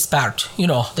to do this part. You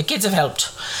know, the kids have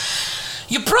helped.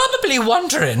 You're probably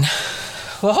wondering,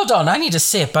 well, hold on, I need a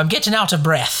sip. I'm getting out of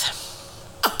breath.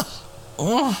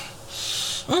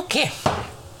 Okay.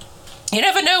 You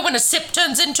never know when a sip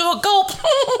turns into a gulp.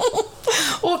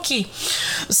 Okay.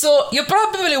 So you're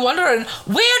probably wondering,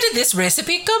 where did this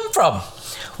recipe come from?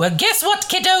 Well, guess what,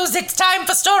 kiddos? It's time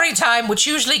for story time, which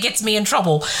usually gets me in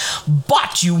trouble.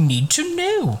 But you need to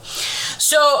know.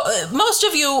 So, most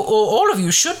of you, or all of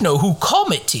you, should know who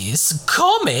Comet is.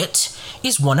 Comet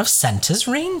is one of Santa's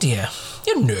reindeer.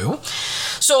 You know.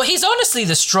 So, he's honestly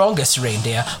the strongest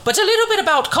reindeer. But a little bit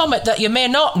about Comet that you may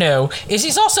not know is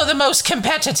he's also the most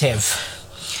competitive.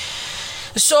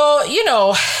 So, you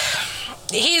know,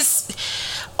 he's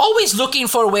always looking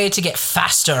for a way to get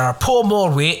faster or pull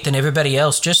more weight than everybody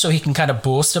else, just so he can kind of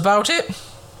boast about it.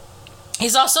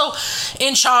 He's also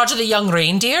in charge of the young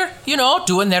reindeer, you know,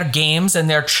 doing their games and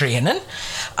their training.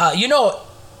 You know,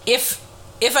 if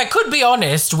I could be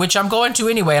honest, which I'm going to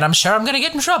anyway, and I'm sure I'm going to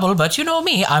get in trouble, but you know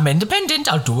me, I'm independent,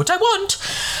 I'll do what I want.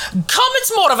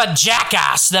 Comet's more of a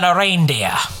jackass than a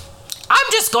reindeer.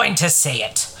 I'm just going to say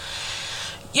it.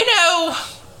 You know,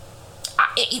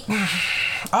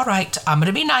 all right, I'm going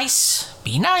to be nice.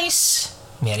 Be nice.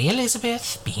 Mary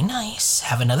Elizabeth, be nice.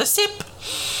 Have another sip.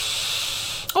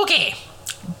 Okay,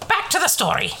 back to the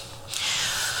story.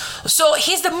 So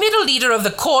he's the middle leader of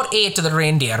the court aid to the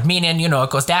reindeer, meaning, you know, it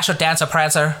goes Dasher, Dancer,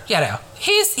 Prancer,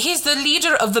 He's the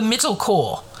leader of the middle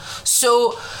corps.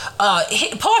 So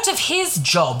part of his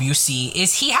job, you see,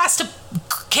 is he has to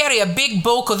carry a big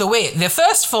bulk of the weight. The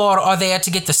first 4 are there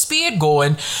to get the speed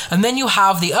going, and then you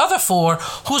have the other 4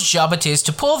 whose job it is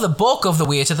to pull the bulk of the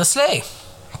weight of the sleigh.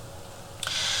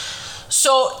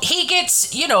 So he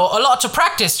gets, you know, a lot of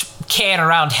practice carrying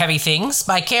around heavy things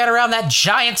by carrying around that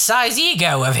giant-sized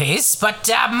ego of his. But,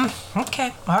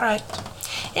 okay, all right.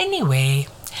 Anyway,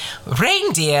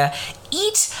 reindeer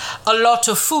eat a lot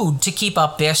of food to keep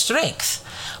up their strength.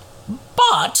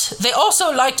 But they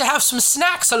also like to have some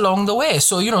snacks along the way.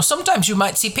 So, you know, sometimes you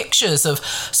might see pictures of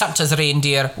Santa's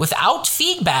reindeer without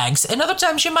feed bags, and other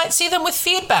times you might see them with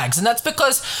feed bags. And that's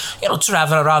because, you know,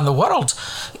 travel around the world,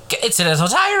 it's a little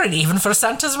tiring, even for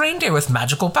Santa's reindeer with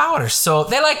magical powers. So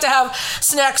they like to have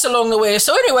snacks along the way.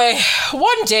 So anyway,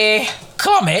 one day,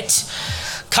 Comet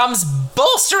comes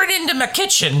bolstering into my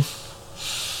kitchen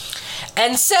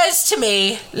and says to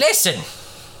me, listen,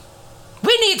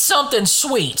 we need something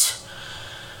sweet.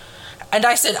 And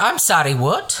I said, I'm sorry,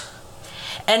 what?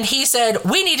 And he said,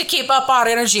 we need to keep up our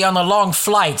energy on the long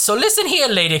flight. So listen here,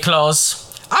 Lady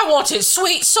Claus. I want it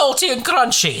sweet, salty, and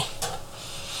crunchy.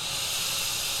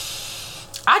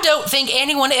 I don't think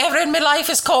anyone ever in my life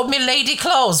has called me Lady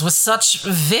Claus with such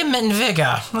vim and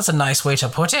vigor. That's a nice way to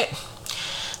put it.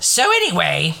 So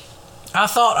anyway, I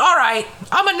thought, all right,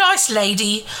 I'm a nice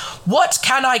lady. What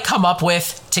can I come up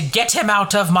with to get him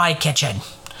out of my kitchen?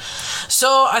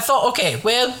 So I thought, okay,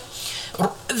 well,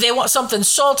 they want something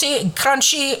salty and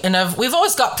crunchy, and we've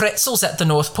always got pretzels at the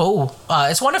North Pole.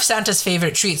 It's one of Santa's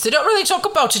favorite treats. They don't really talk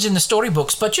about it in the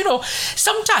storybooks, but you know,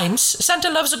 sometimes Santa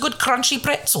loves a good crunchy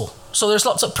pretzel. So there's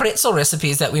lots of pretzel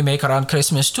recipes that we make around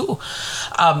Christmas too.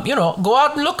 You know, go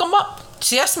out and look them up.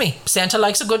 Trust me, Santa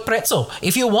likes a good pretzel.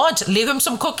 If you want, leave him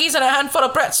some cookies and a handful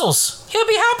of pretzels. He'll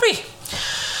be happy.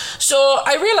 So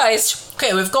I realized,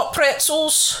 okay, we've got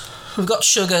pretzels. We've got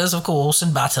sugars, of course,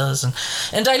 and butters.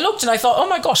 And I looked and I thought, oh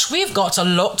my gosh, we've got a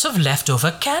lot of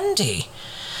leftover candy.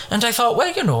 And I thought,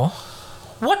 well, you know,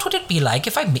 what would it be like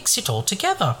if I mix it all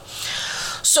together?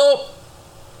 So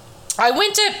I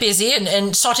went busy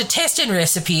and started testing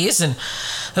recipes. And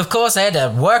of course, I had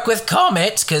to work with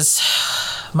Comet because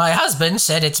my husband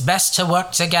said it's best to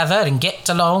work together and get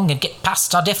along and get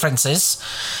past our differences,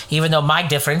 even though my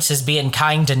difference is being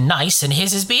kind and nice and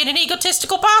his is being an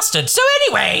egotistical bastard. So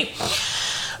anyway,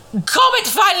 Comet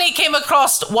finally came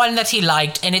across one that he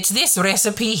liked, and it's this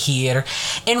recipe here.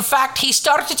 In fact, he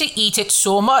started to eat it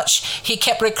so much, he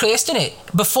kept requesting it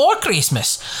before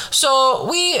Christmas. So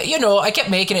I kept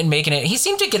making it. He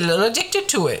seemed to get a little addicted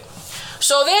to it.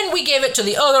 So then we gave it to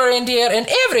the other reindeer, and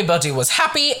everybody was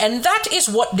happy, and that is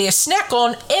what they snack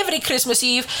on every Christmas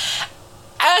Eve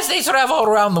as they travel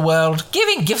around the world,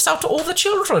 giving gifts out to all the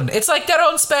children. It's like their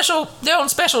own special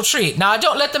treat. Now, I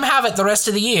don't let them have it the rest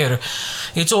of the year.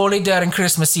 It's only during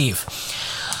Christmas Eve.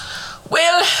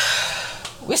 Well,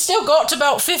 we still got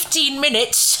about 15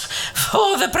 minutes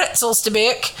for the pretzels to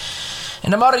bake.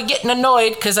 And I'm already getting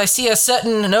annoyed because I see a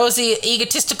certain nosy,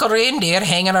 egotistical reindeer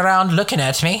hanging around looking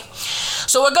at me.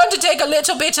 So we're going to take a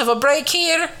little bit of a break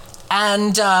here,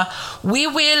 and we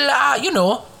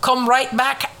will, come right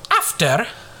back after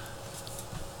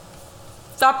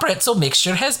the pretzel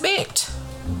mixture has baked.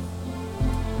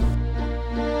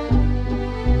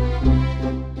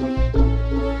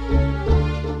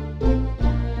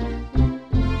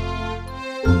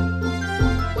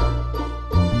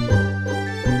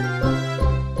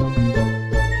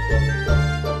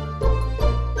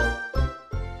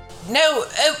 Now,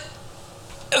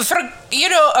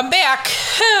 I'm back.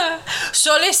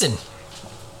 So listen,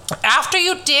 after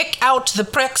you take out the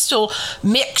pretzel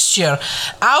mixture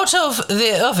out of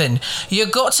the oven, you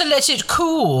got to let it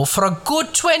cool for a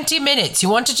good 20 minutes. You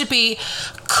want it to be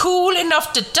cool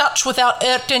enough to touch without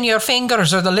hurting your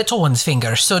fingers or the little one's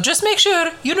fingers. So just make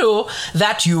sure,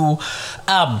 that you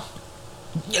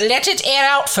let it air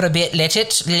out for a bit. Let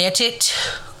it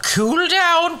cool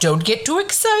down. Don't get too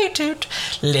excited.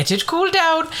 Let it cool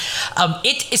down.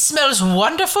 It smells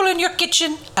wonderful in your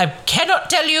kitchen. I cannot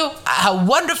tell you how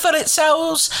wonderful it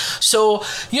sounds. So,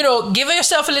 give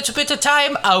yourself a little bit of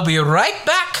time. I'll be right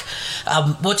back.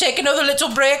 We'll take another little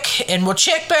break and we'll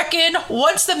check back in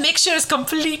once the mixture is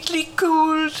completely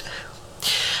cooled.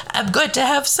 I'm going to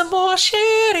have some more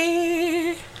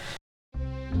sherry.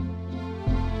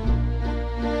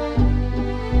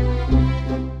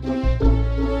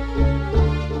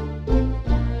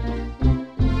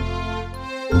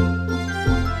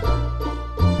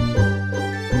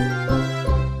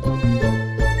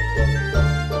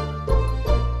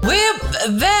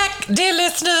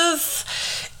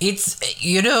 It's, the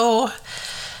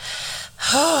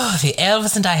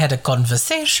elves and I had a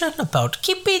conversation about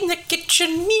keeping the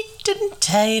kitchen neat and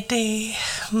tidy.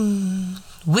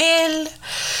 Well,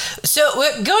 so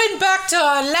we're going back to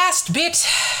our last bit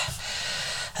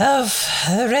of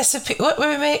the recipe. What were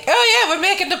we making? Oh, yeah, we're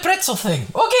making the pretzel thing.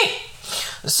 Okay.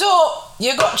 So,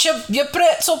 you got your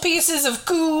pretzel pieces have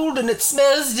cooled and it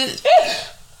smells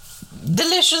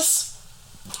delicious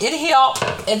in here.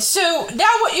 And so, now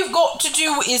what you've got to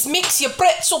do is mix your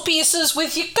pretzel pieces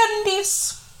with your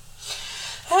candies.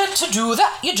 And to do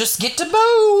that, you just get a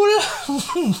bowl.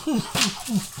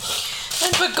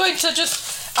 And we're going to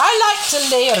I like to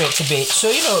layer it a bit. So,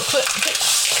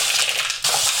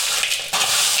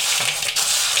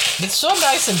 it's so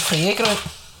nice and fragrant.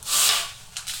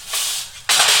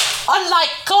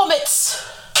 Unlike Comet's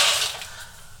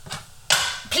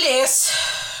place.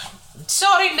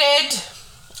 Sorry, Ned.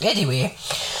 Anyway,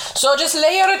 so just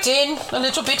layer it in a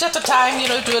little bit at a time.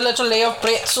 Do a little layer of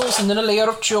pretzels and then a layer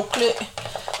of chocolate.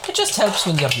 It just helps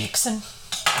when you're mixing.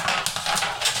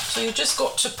 So you just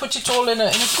got to put it all in a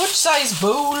good sized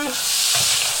bowl.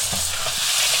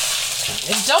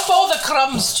 And dump all the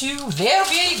crumbs too. They're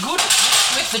very good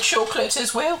with the chocolate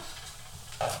as well.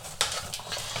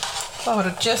 Or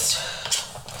just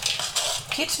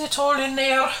getting it all in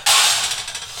there.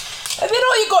 And then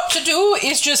all you got to do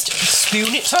is just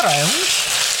spoon it around.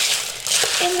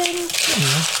 And then,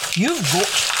 you've got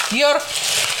your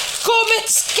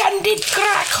Comet's Candied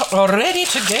Crack ready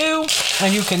to go.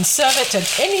 And you can serve it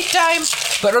at any time.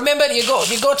 But remember, you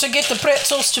got to get the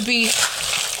pretzels to be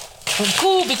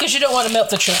cool because you don't want to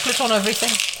melt the chocolate on everything.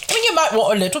 I mean, you might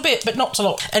want a little bit, but not a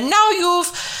lot. And now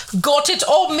you've got it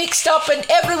all mixed up and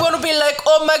everyone will be like,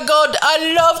 oh my god, I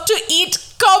love to eat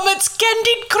Comet's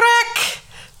Candied Crack.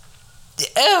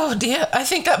 Oh dear, I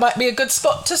think that might be a good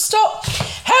spot to stop.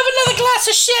 Have another glass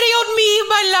of sherry on me,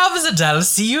 my loves, and I'll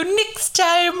see you next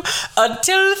time.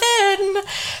 Until then,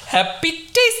 happy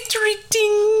taste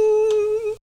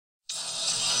reading.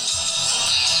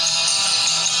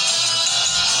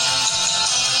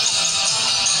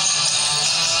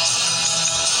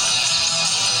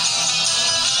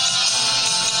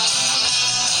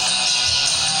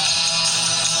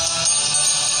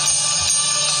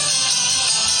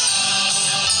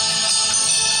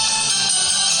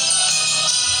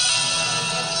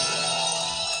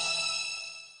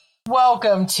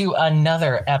 Welcome to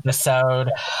another episode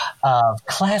of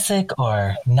Classic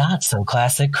or Not So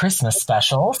Classic Christmas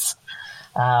Specials.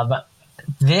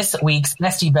 This week's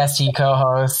bestie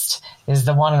co-host is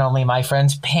the one and only my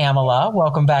friend Pamela.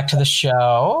 Welcome back to the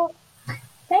show.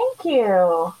 Thank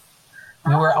you.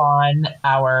 We were on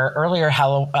our earlier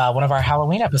one of our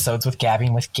Halloween episodes with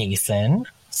Gabbing with Gason.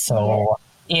 So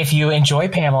if you enjoy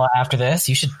Pamela after this,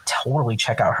 you should totally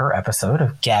check out her episode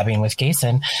of Gabbing with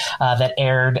Gason that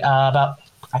aired about,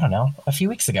 I don't know, a few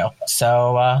weeks ago.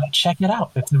 So check it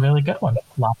out. It's a really good one.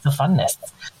 Lots of funness.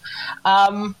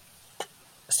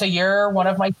 So you're one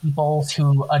of my people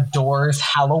who adores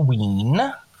Halloween,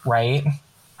 right?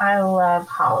 I love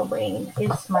Halloween.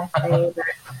 It's my favorite.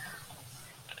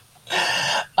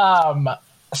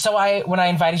 So when I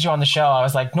invited you on the show, I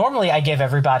was like, normally I give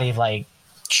everybody like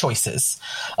choices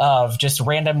of just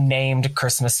random named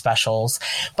Christmas specials,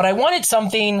 but I wanted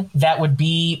something that would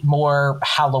be more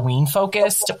Halloween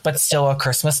focused but still a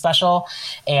Christmas special.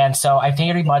 And so I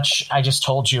pretty much I just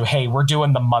told you, hey, we're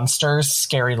doing the Munsters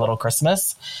Scary Little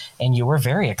Christmas, and you were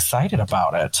very excited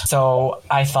about it. So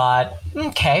I thought,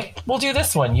 okay, we'll do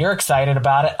this one. You're excited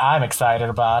about it, I'm excited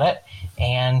about it,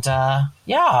 and I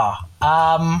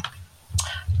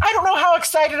don't know how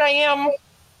excited I am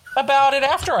about it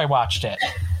after I watched it.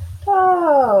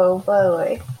 Oh,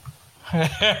 boy.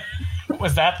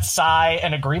 Was that sigh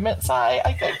an agreement sigh,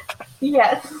 I think?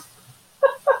 Yes.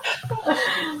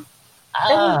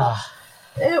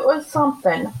 It was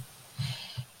something.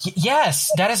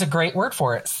 Yes, that is a great word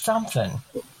for it. Something.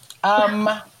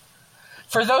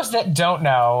 For those that don't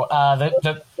know,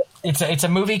 it's a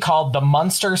movie called The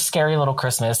Munsters Scary Little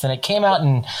Christmas, and it came out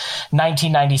in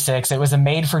 1996. It was a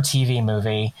made-for-TV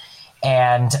movie.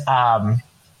 And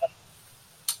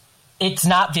it's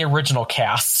not the original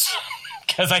cast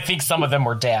because I think some of them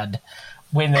were dead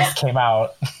when this came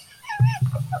out.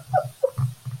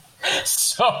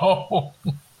 So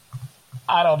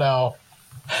I don't know.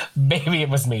 Maybe it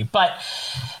was me. But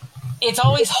it's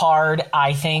always hard,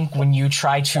 I think, when you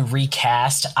try to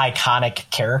recast iconic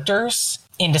characters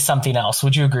into something else.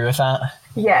 Would you agree with that?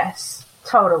 Yes,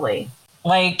 totally.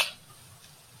 Like,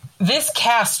 this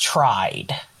cast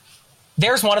tried.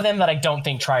 There's one of them that I don't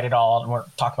think tried at all, and we'll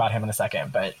talk about him in a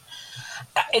second, but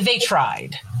they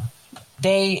tried.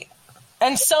 They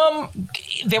And some,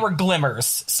 they were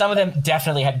glimmers. Some of them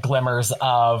definitely had glimmers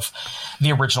of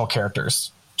the original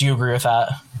characters. Do you agree with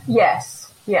that?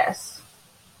 Yes.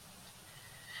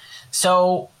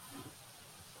 So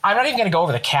I'm not even going to go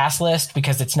over the cast list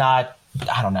because it's not,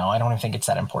 I don't know. I don't even think it's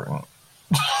that important.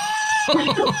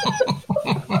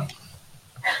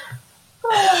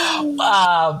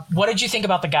 What did you think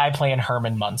about the guy playing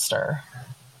Herman Munster?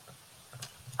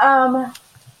 I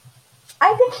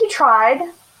think he tried.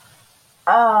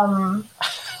 I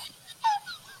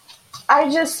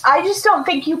just don't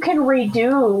think you can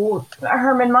redo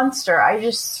Herman Munster.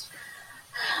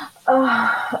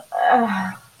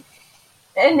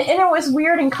 And it was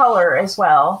weird in color as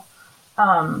well.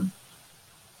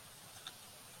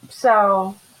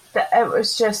 So it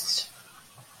was just,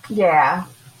 yeah.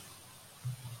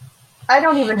 I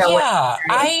don't even know what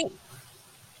to say.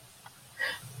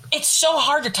 It's so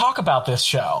hard to talk about this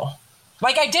show.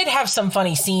 Like, I did have some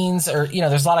funny scenes, or,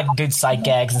 there's a lot of good side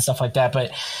gags and stuff like that,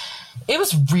 but it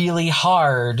was really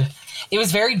hard. It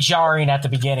was very jarring at the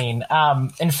beginning.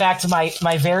 In fact,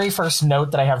 my very first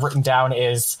note that I have written down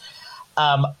is,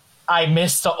 I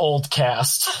miss the old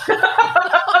cast.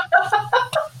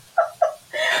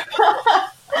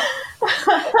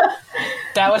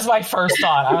 That was my first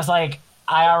thought. I was like,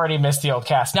 I already missed the old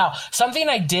cast. Now, something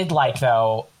I did like,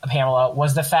 though, Pamela,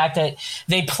 was the fact that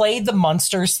they played the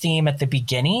Munsters theme at the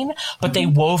beginning, but they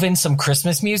wove in some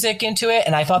Christmas music into it,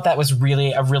 and I thought that was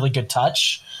really a really good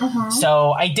touch.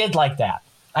 So I did like that.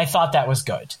 I thought that was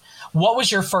good. What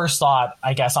was your first thought,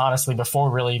 I guess, honestly, before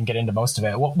we really even get into most of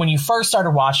it? When you first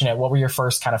started watching it, what were your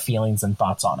first kind of feelings and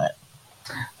thoughts on it?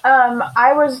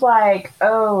 I was like,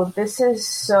 oh, this is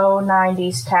so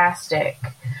 90s-tastic.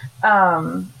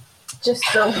 Just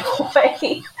the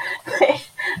way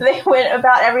they went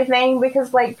about everything,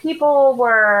 because, like, people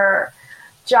were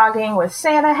jogging with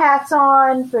Santa hats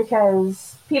on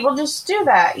because people just do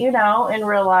that, in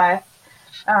real life.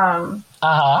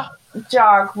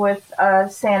 Jog with a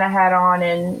Santa hat on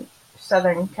in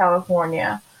Southern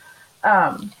California.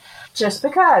 Just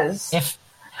because.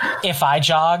 If I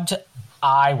jogged,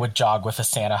 I would jog with a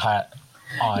Santa hat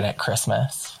on at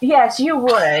Christmas. Yes, you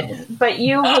would, but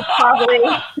you would probably...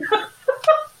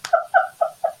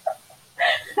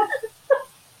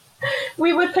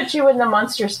 We would put you in the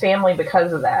Munsters family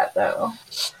because of that, though.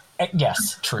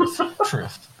 Yes, truth.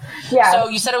 Yeah. So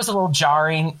you said it was a little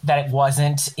jarring that it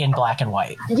wasn't in black and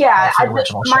white. Yeah, like the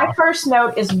original show. My first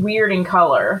note is weird in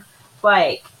color.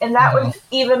 Like, and that was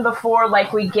even before,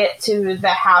 like, we get to the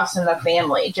house and the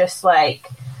family. Just, like,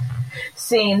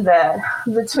 seeing the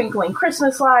twinkling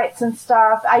Christmas lights and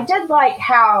stuff. I did like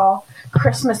how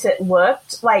Christmas it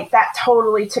looked. Like, that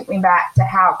totally took me back to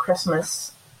how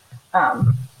Christmas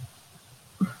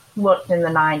looked in the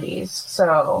 90s.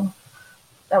 So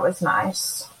that was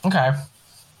nice. Okay.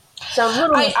 So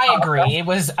I agree.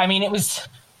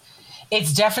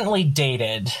 It's definitely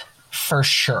dated for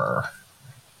sure.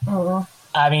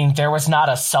 I mean, there was not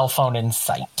a cell phone in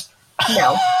sight.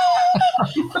 No.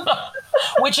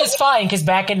 Which is fine, because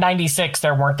back in 96,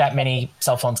 there weren't that many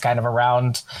cell phones kind of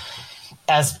around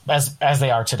as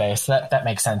they are today. So that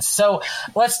makes sense. So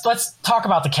let's talk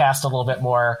about the cast a little bit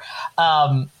more.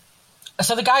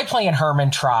 So the guy playing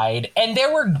Herman tried, and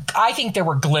I think there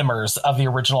were glimmers of the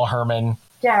original Herman.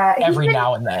 Yeah, every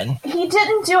now and then. He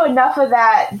didn't do enough of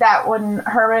that when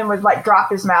Herman would, like, drop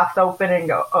his mouth open and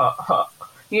go,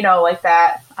 like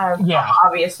that. Yeah.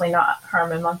 Obviously not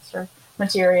Herman Munster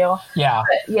material. Yeah.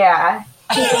 But, yeah.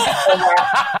 He didn't do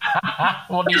that.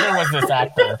 Well, neither was this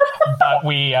actor, but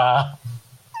we...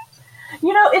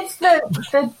 it's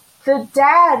the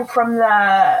dad from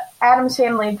the Addams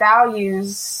Family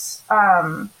Values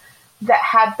that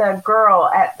had the girl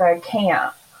at the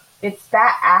camp. It's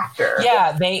that actor.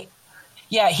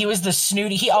 Yeah, he was the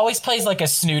snooty. He always plays like a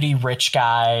snooty rich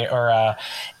guy or a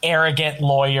arrogant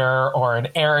lawyer or an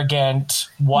arrogant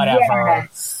whatever.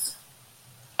 Yes.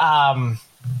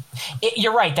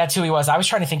 You're right. That's who he was. I was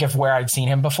trying to think of where I'd seen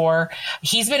him before.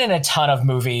 He's been in a ton of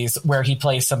movies where he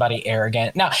plays somebody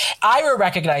arrogant. Now, I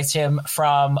recognized him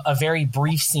from a very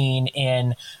brief scene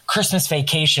in Christmas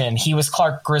Vacation. He was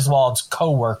Clark Griswold's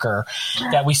coworker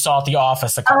that we saw at the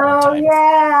office a couple of times. Oh,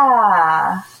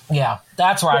 yeah. Yeah,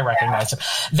 that's where I recognized him.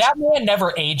 That man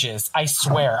never ages. I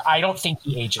swear. I don't think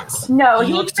he ages. No,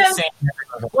 he looks the same.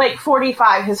 Like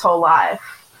 45 his whole life.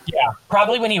 Yeah,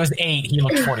 probably when he was 8, he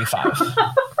looked 45.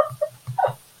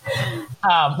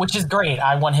 Which is great.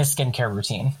 I want his skincare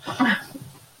routine.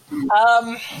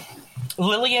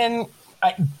 Lillian,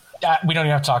 we don't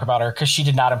even have to talk about her because she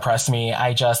did not impress me.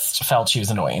 I just felt she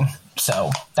was annoying.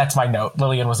 So that's my note.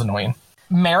 Lillian was annoying.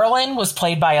 Marilyn was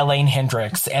played by Elaine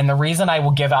Hendricks, and the reason I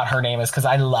will give out her name is because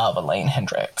I love Elaine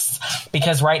Hendricks.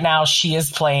 Because right now she is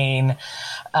playing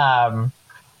on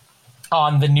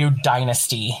the new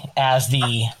Dynasty as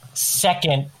the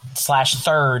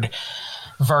second/third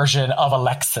version of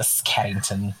Alexis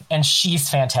Carrington, and she's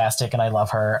fantastic, and I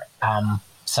love her.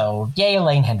 So yay,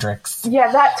 Elaine Hendricks.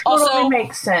 Yeah, that totally Also,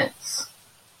 makes sense.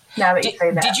 Now that you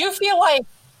say that. Did you feel like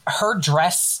her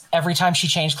dress every time she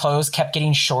changed clothes kept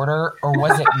getting shorter, or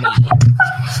was it me?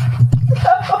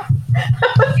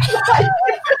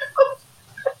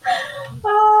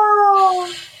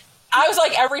 Oh. I was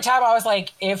like, every time I was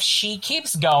like, if she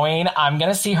keeps going, I'm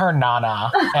going to see her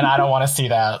Nana, and I don't want to see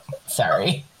that.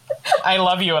 Sorry. I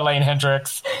love you, Elaine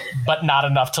Hendricks, but not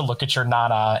enough to look at your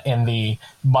Nana in the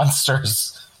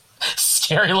Munsters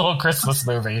Scary Little Christmas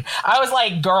movie. I was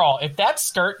like, girl, if that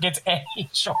skirt gets any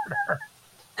shorter.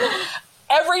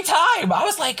 Every time. I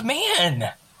was like, man,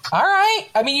 all right.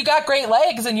 I mean, you got great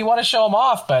legs and you want to show them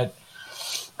off, but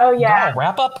Oh yeah.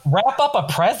 girl, wrap up a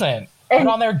present. Put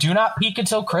on there, do not peek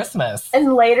until Christmas.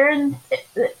 And later in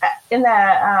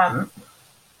the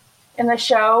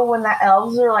show, when the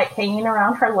elves are like hanging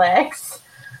around her legs,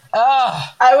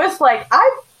 I was like,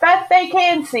 I bet they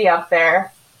can see up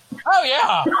there. Oh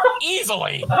yeah,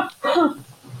 easily,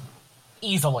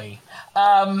 easily.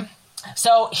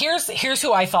 So here's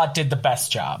who I thought did the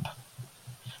best job.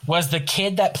 Was the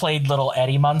kid that played little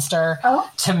Eddie Munster. Oh.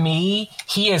 To me,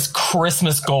 he is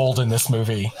Christmas gold in this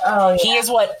movie. Oh yeah. He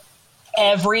is what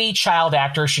every child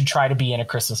actor should try to be in a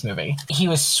Christmas movie. He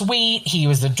was sweet. He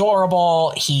was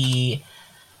adorable. He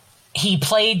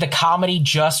played the comedy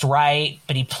just right,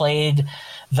 but he played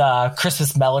the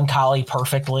Christmas melancholy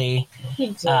perfectly.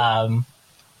 He did.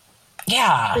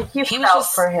 Yeah. You He felt was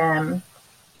just, for him.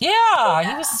 yeah,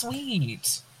 he was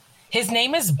sweet. His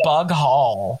name is Bug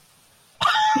Hall.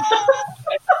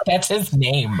 That's his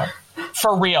name.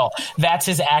 For real. That's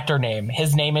his actor name.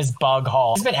 His name is Bug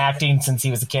Hall. He's been acting since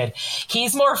he was a kid.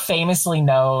 He's more famously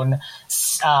known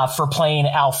for playing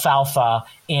Alfalfa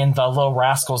in the Little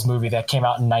Rascals movie that came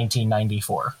out in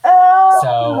 1994.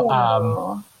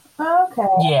 Oh. Okay.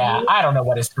 Yeah, I don't know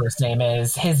what his first name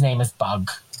is. His name is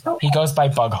Bug. He goes by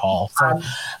Bug Hall. So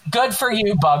good for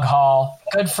you, Bug Hall.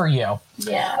 Good for you.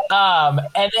 Yeah.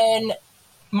 And then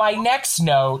my next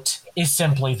note is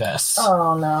simply this.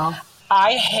 Oh no.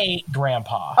 I hate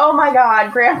Grandpa. Oh my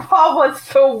God, Grandpa was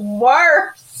the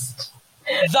worst.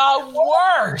 The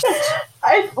worst.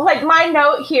 My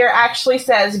note here actually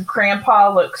says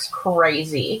Grandpa looks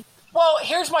crazy. Well,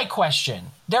 here's my question.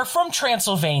 They're from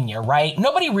Transylvania, right?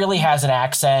 Nobody really has an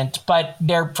accent, but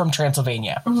they're from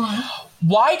Transylvania. Mm-hmm.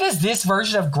 Why does this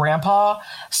version of Grandpa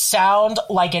sound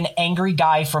like an angry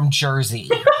guy from Jersey?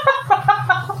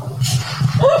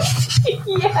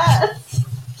 Yes.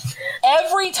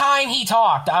 Every time he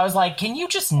talked, I was like, can you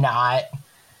just not?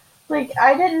 Like,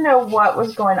 I didn't know what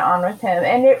was going on with him.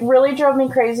 And it really drove me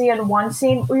crazy in one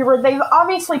scene. They've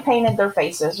obviously painted their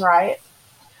faces, right?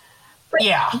 But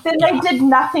yeah. Then they did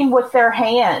nothing with their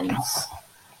hands.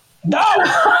 No!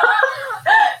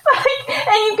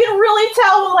 And you can really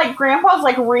tell when,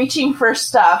 Grandpa's, reaching for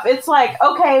stuff. It's like,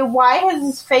 okay, why is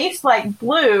his face,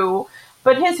 blue,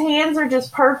 but his hands are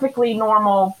just perfectly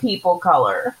normal people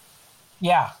color?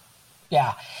 Yeah.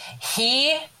 Yeah.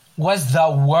 He was the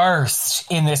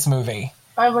worst in this movie.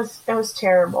 It was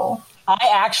terrible.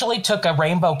 I actually took a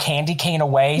rainbow candy cane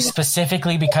away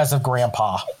specifically because of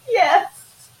Grandpa.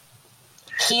 Yes.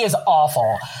 He is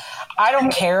awful. I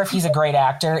don't care if he's a great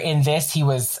actor. In this, he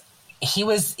was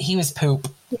poop.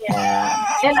 Yeah.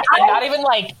 And not even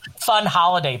fun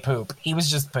holiday poop. He was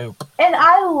just poop. And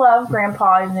I love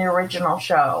Grandpa in the original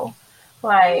show.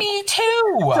 Me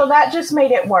too. So that just made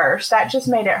it worse. That just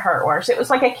made it hurt worse. It was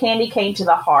like a candy cane to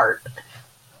the heart.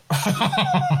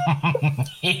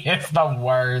 He is the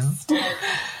worst.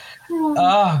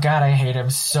 Oh, God, I hate him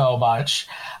so much.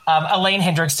 Elaine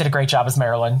Hendricks did a great job as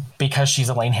Marilyn because she's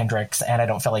Elaine Hendricks, and I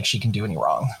don't feel like she can do any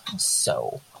wrong.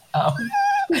 So,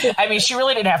 I mean, she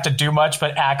really didn't have to do much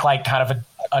but act like kind of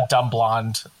a dumb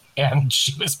blonde, and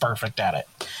she was perfect at it.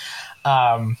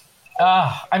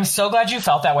 I'm so glad you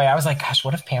felt that way. I was like, gosh,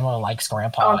 what if Pamela likes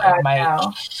Grandpa? Oh, God,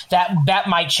 no. That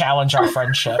might challenge our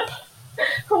friendship.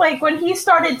 When he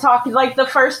started talking, the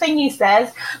first thing he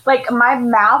says, my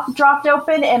mouth dropped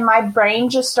open and my brain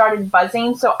just started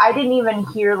buzzing, so I didn't even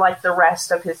hear, the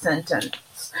rest of his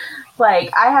sentence.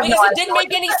 I have because it didn't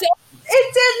make any sense.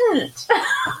 It didn't.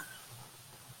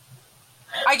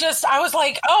 I was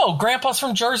like, oh, Grandpa's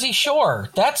from Jersey Shore.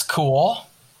 That's cool.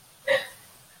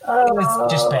 It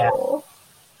was just bad.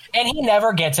 And he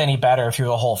never gets any better through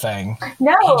the whole thing.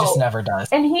 No. He just never does.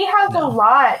 And he has a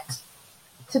lot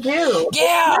to do.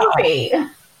 Yeah. Movie.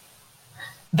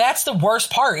 That's the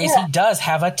worst part is he does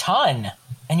have a ton.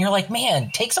 And you're like,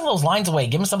 man, take some of those lines away.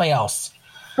 Give him somebody else.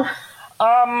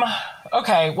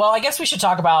 Okay, well, I guess we should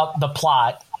talk about the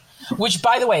plot. Which,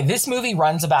 by the way, this movie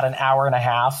runs about an hour and a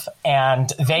half, and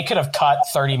they could have cut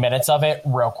 30 minutes of it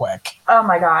real quick. Oh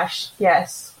my gosh,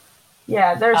 yes.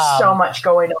 Yeah, there's so much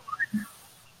going on.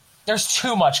 There's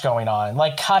too much going on.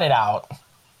 Like, cut it out.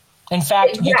 In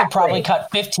fact, you could probably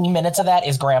cut 15 minutes of that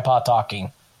is Grandpa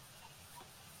talking.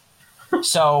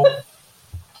 So...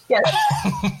 Yes.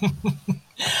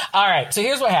 All right, so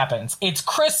here's what happens. It's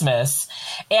Christmas,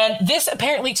 and this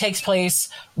apparently takes place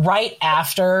right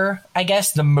after, I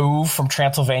guess, the move from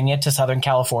Transylvania to Southern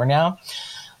California.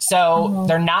 So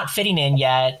they're not fitting in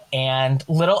yet, and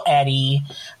little Eddie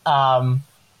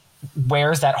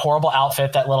wears that horrible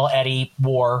outfit that little Eddie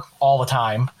wore all the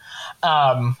time.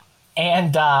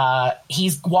 And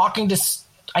he's walking to...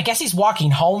 I guess he's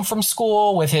walking home from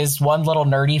school with his one little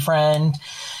nerdy friend,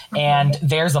 and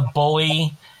there's a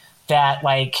bully that,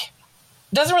 like,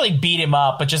 doesn't really beat him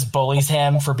up, but just bullies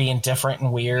him for being different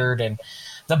and weird. And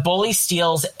the bully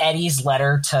steals Eddie's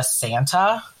letter to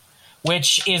Santa,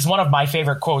 which is one of my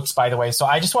favorite quotes, by the way. So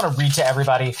I just want to read to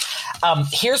everybody.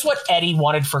 Here's what Eddie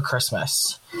wanted for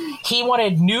Christmas. He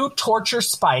wanted new torture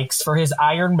spikes for his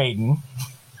Iron Maiden.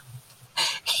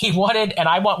 He wanted, and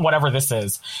I want whatever this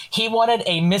is, he wanted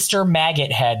a Mr.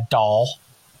 Maggot Head doll.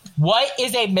 What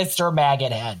is a Mr.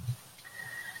 Maggot Head?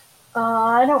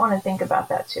 I don't want to think about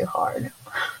that too hard.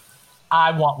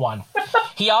 I want one.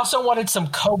 He also wanted some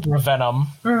cobra venom.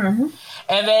 Mm-hmm.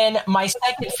 And then my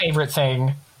second favorite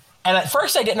thing, and at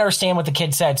first I didn't understand what the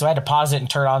kid said, so I had to pause it and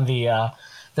turn on the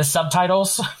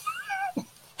subtitles.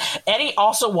 Eddie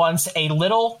also wants a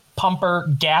little pumper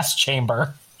gas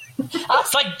chamber. I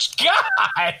was like,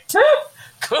 God,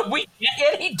 could we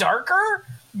get any darker?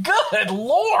 Good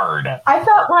Lord. I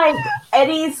felt like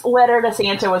Eddie's letter to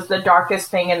Santa was the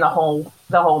darkest thing in the whole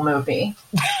movie.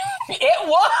 It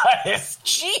was.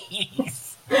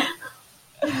 Jeez.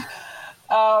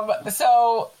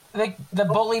 So the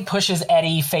bully pushes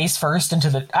Eddie face first into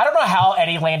the... I don't know how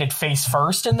Eddie landed face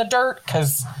first in the dirt,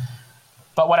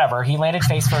 but whatever. He landed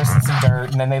face first in some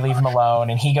dirt, and then they leave him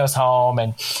alone, and he goes home,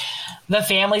 and the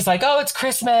family's like, oh, it's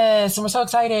Christmas, and we're so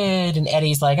excited. And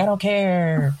Eddie's like, I don't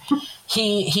care.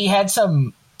 He had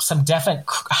some definite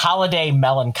holiday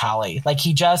melancholy. Like,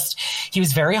 he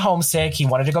was very homesick. He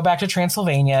wanted to go back to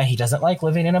Transylvania. He doesn't like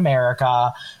living in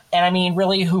America. And I mean,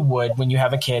 really, who would when you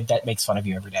have a kid that makes fun of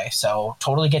you every day? So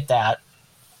totally get that.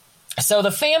 So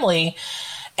the family...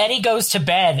 Eddie goes to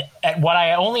bed at what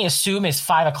I only assume is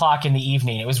 5 o'clock in the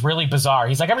evening. It was really bizarre.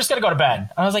 He's like, I'm just going to go to bed.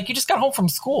 I was like, you just got home from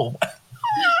school.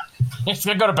 You're just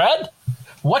going to go to bed?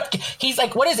 What? He's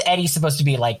like, what is Eddie supposed to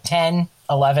be, like 10,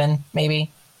 11, maybe?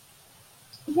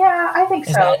 Yeah, I think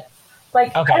so.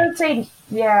 Okay. I would say,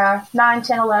 9,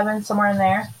 10, 11, somewhere in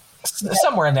there.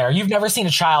 Somewhere in there. You've never seen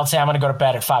a child say, I'm going to go to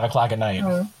bed at 5 o'clock at night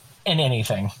in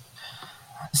anything.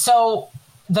 So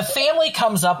the family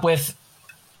comes up with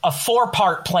a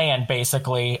 4-part plan,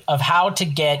 basically, of how to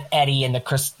get Eddie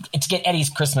Eddie's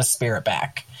Christmas spirit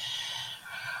back.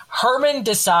 Herman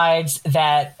decides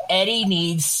that Eddie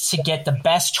needs to get the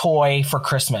best toy for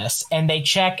Christmas, and they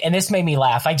check, and this made me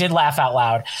laugh. I did laugh out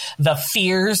loud. The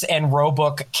Fears and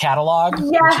Roebuck catalog,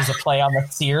 which is a play on the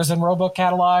Sears and Roebuck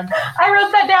catalog. I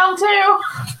wrote that down too.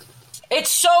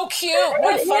 It's so cute.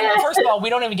 What fun. First of all,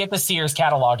 we don't even get the Sears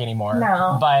catalog anymore.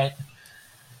 No. But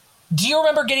do you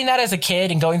remember getting that as a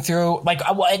kid and going through, like,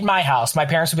 at my house, my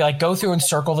parents would be like, go through and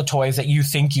circle the toys that you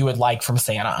think you would like from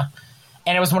Santa.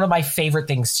 And it was one of my favorite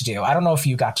things to do. I don't know if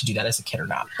you got to do that as a kid or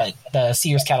not, but the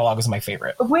Sears catalog was my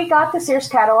favorite. We got the Sears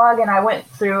catalog, and I went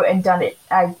through and done it.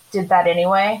 I did that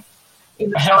anyway.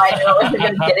 Even though I knew I wasn't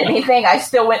going to get anything, I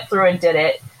still went through and did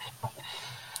it.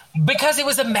 Because it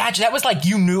was that was like,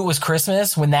 you knew it was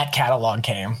Christmas when that catalog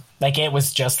came. Like, it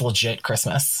was just legit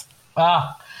Christmas.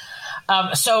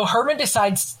 So Herman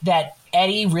decides that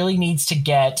Eddie really needs to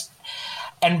get,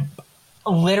 and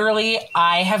literally,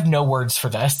 I have no words for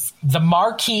this, the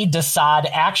Marquis de Sade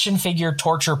action figure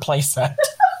torture playset.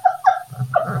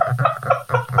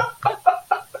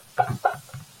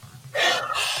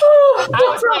 I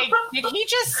was like, did he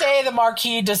just say the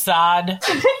Marquis de Sade?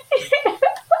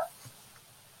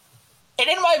 And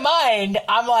in my mind,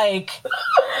 I'm like,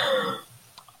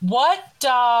 what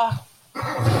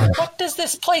does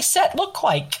this play set look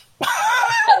like?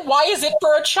 Why is it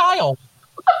for a child?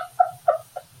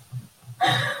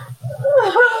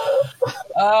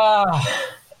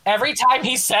 Every time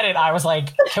he said it, I was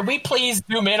like, can we please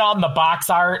zoom in on the box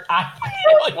art? I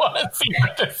really want to see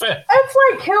what this is. It's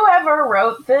like whoever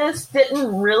wrote this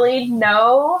didn't really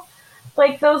know,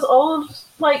 like, those old,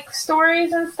 like,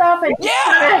 stories and stuff. And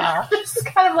just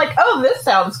kind of like, oh, this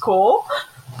sounds cool.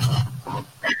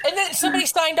 And then somebody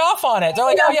signed off on it. They're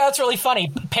like, oh, yeah, it's really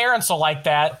funny. Parents will like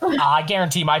that. I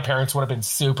guarantee my parents would have been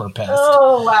super pissed.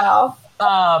 Oh, wow.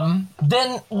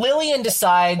 Then Lillian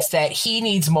decides that he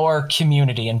needs more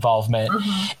community involvement,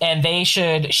 and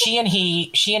she and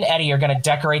Eddie are going to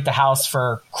decorate the house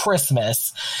for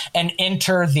Christmas and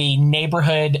enter the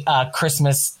neighborhood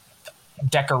Christmas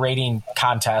decorating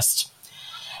contest.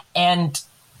 And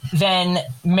then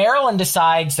Marilyn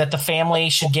decides that the family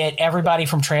should get everybody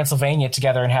from Transylvania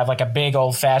together and have like a big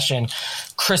old-fashioned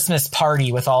Christmas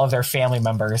party with all of their family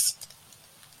members.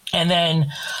 And then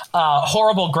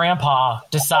horrible grandpa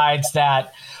decides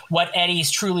that what Eddie's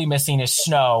truly missing is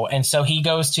snow. And so he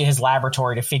goes to his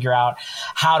laboratory to figure out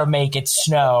how to make it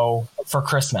snow for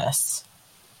Christmas.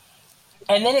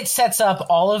 And then it sets up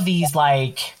all of these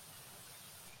like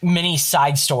mini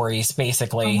side stories,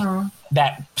 basically,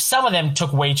 that some of them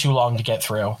took way too long to get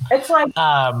through. It's like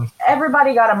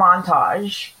everybody got a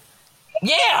montage.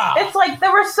 Yeah. It's like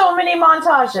there were so many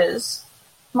montages.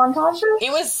 Montages?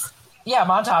 It was... Yeah,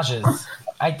 montages.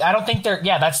 I don't think they're...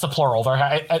 Yeah, that's the plural.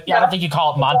 I don't think you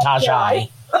call it montage.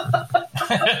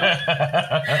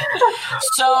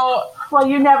 So... Well,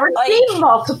 you never seen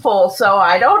multiple, so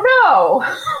I don't know.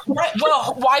 Right,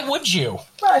 well, why would you?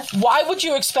 Why would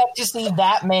you expect to see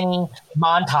that many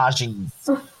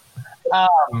montages?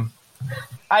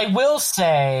 I will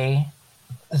say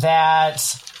that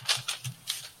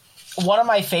one of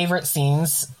my favorite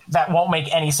scenes that won't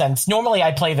make any sense. Normally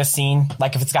I play the scene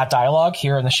like if it's got dialogue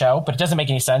here in the show, but it doesn't make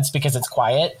any sense because it's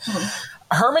quiet.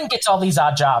 Herman gets all these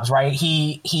odd jobs, right?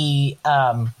 He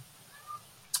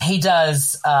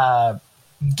does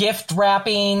gift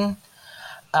wrapping.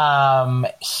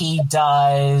 He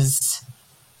does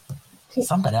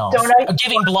something else.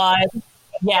 Giving blood.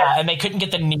 Yeah, and they couldn't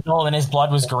get the needle and his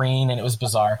blood was green and it was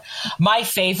bizarre. My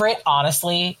favorite,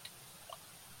 honestly,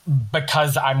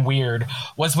 because I'm weird,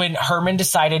 was when Herman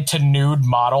decided to nude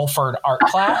model for an art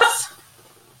class.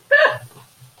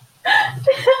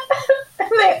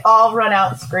 They all run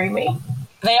out screaming.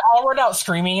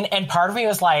 And part of me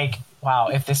was like, wow,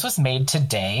 if this was made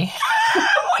today,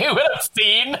 we would have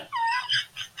seen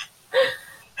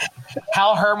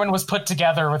how Herman was put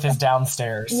together with his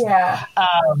downstairs. Yeah.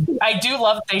 I do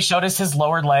love that they showed us his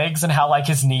lower legs and how like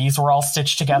his knees were all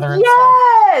stitched together.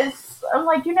 Yes! I'm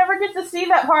like, you never get to see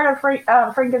that part of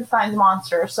Frankenstein's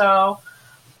monster, so...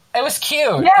 It was cute.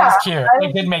 Yeah, it was cute.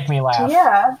 It did make me laugh.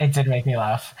 Yeah. It did make me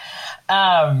laugh.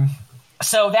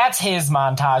 So that's his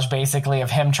montage, basically, of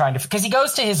him trying to... Because he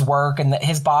goes to his work, and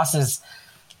his boss is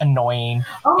annoying.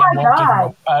 Oh, my God. Give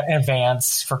him an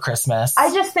advance for Christmas.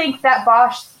 I just think that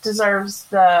Bosch deserves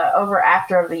the Over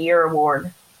Actor of the Year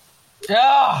award.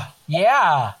 Oh,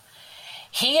 yeah.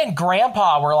 He and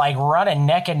Grandpa were like running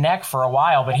neck and neck for a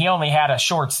while, but he only had a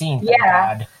short scene.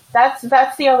 Yeah,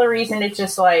 that's the other reason it's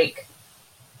just like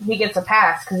he gets a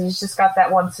pass because he's just got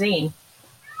that one scene.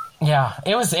 Yeah,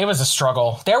 it was a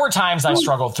struggle. There were times I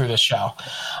struggled through this show.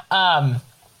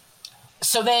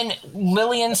 So then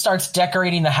Lillian starts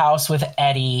decorating the house with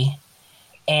Eddie,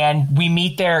 and we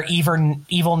meet their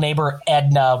evil neighbor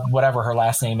Edna, whatever her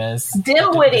last name is.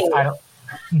 Dimwitty.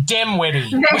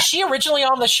 Dimwitty. Was she originally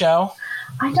on the show?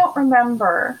 I don't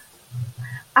remember.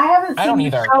 I haven't seen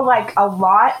the show like a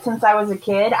lot since I was a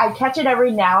kid. I catch it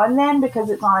every now and then because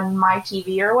it's on my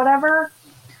TV or whatever.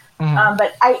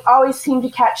 But I always seem to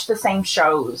catch the same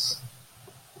shows.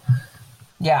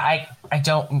 Yeah, I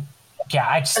don't. Yeah,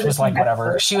 I just was like,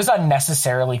 whatever. She was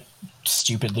unnecessarily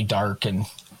stupidly dark and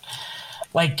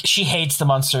like she hates the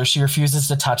Munsters. She refuses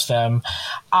to touch them.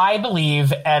 I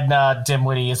believe Edna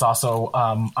Dimwitty is also,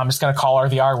 I'm just going to call her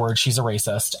the R word. She's a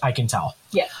racist. I can tell.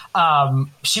 Yeah.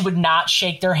 She would not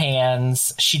shake their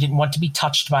hands. She didn't want to be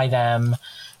touched by them.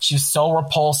 She was so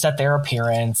repulsed at their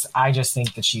appearance. I just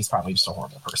think that she's probably just a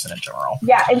horrible person in general.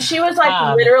 Yeah, and she was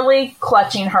like literally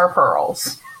clutching her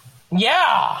pearls.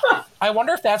 Yeah. I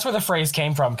wonder if that's where the phrase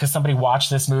came from, because somebody watched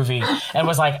this movie and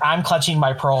was like, I'm clutching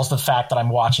my pearls the fact that I'm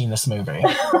watching this movie.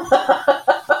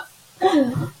 I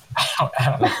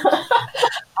don't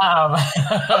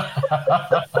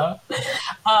know.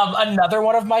 Another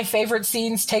one of my favorite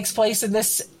scenes takes place in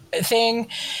this thing.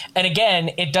 And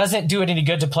again, it doesn't do it any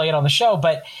good to play it on the show,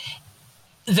 but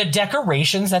the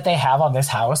decorations that they have on this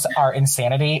house are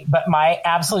insanity. But my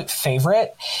absolute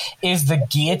favorite is the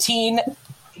guillotine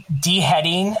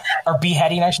beheading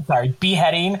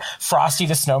Frosty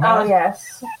the Snowman. Oh,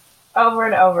 yes. over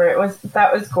and over.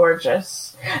 That was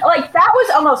gorgeous. Like, that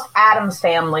was almost Addams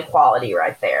Family quality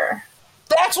right there.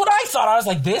 That's what I thought. I was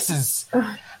like, this is...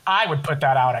 I would put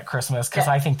that out at Christmas because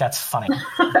I think that's funny.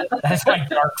 That is like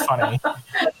dark funny.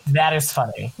 That is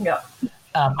funny. Yeah.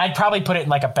 I'd probably put it in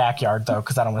like a backyard though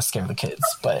because I don't want to scare the kids,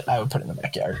 but I would put it in the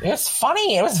backyard. It's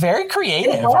funny. It was very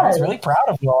creative. I was really proud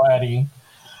of you, Eddie.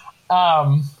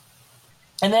 And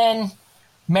then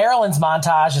Marilyn's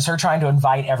montage is her trying to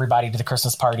invite everybody to the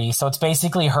Christmas party. So it's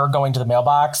basically her going to the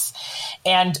mailbox.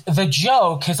 And the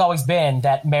joke has always been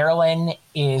that Marilyn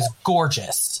is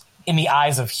gorgeous in the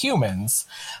eyes of humans,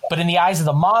 but in the eyes of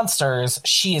the monsters,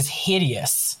 she is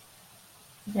hideous.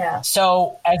 Yeah.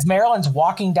 So as Marilyn's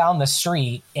walking down the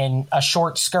street in a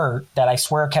short skirt that I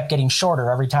swear kept getting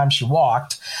shorter every time she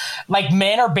walked, like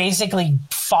men are basically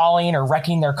falling or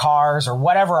wrecking their cars or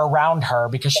whatever around her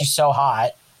because she's so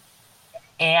hot.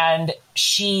 And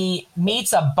she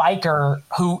meets a biker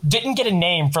who didn't get a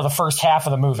name for the first half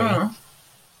of the movie.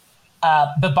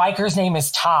 The biker's name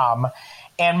is Tom.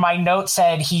 And my note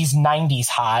said he's 90s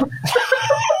hot.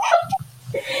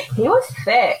 He was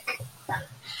thick.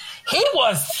 He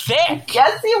was thick.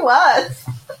 Yes, he was.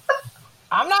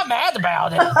 I'm not mad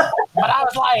about it. But I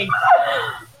was like,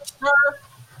 sir,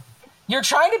 you're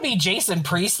trying to be Jason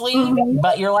Priestley,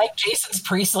 but you're like Jason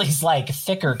Priestley's like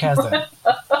thicker cousin.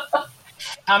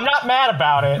 I'm not mad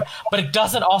about it, but it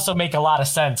doesn't also make a lot of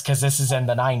sense because this is in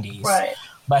the 90s. Right.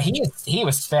 But he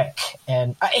was thick.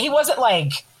 And he wasn't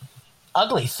like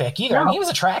ugly thick either. No. I mean, he was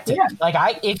attractive. Yeah.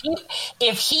 Like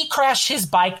if he crashed his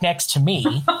bike next to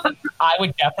me, I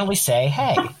would definitely say,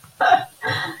 hey.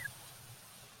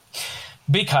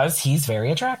 Because he's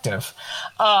very attractive.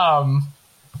 And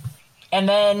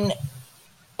then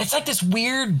it's like this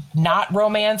weird not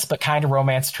romance, but kind of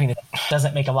romance between it.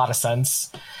 Doesn't make a lot of sense.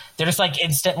 They're just like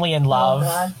instantly in love.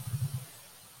 God.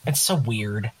 It's so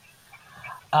weird.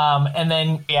 And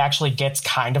then he actually gets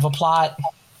kind of a plot.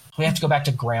 We have to go back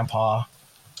to Grandpa.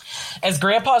 As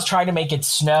Grandpa's trying to make it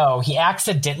snow, he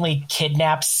accidentally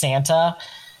kidnaps Santa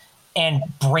and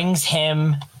brings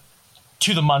him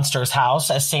to the Munsters' house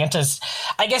as Santa's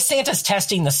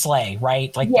testing the sleigh,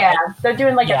 right? Like, yeah, they're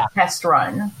doing like a test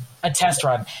run. A test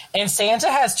run. And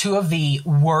Santa has two of the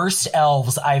worst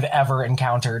elves I've ever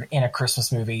encountered in a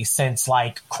Christmas movie since,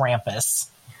 like, Krampus.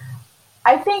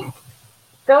 I think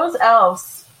those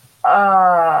elves,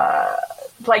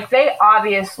 like, they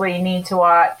obviously need to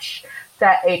watch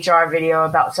that HR video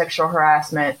about sexual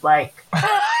harassment, like,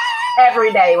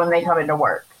 every day when they come into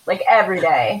work. Like, every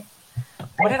day.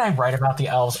 What did I write about the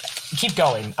elves? Keep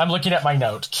going. I'm looking at my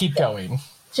note. Keep going.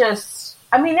 Just,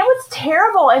 I mean, it was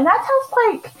terrible. And that sounds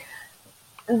like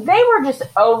they were just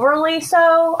overly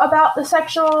so about the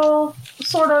sexual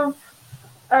sort of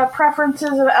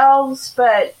preferences of elves,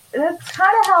 but that's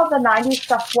kind of how the 90s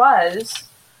stuff was.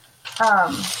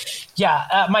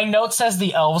 My note says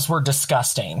the elves were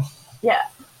disgusting. Yeah.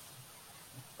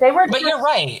 They were But you're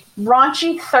right.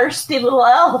 Raunchy, thirsty little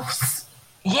elves.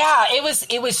 Yeah,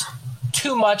 it was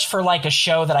too much for like a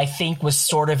show that I think was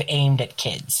sort of aimed at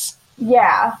kids.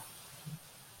 Yeah.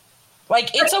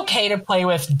 Like, it's okay to play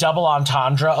with double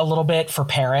entendre a little bit for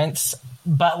parents,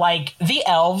 but like the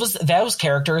elves, those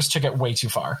characters took it way too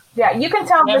far. Yeah, you can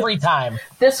tell every time.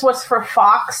 This was for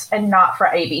Fox and not for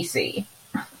ABC.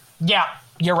 Yeah,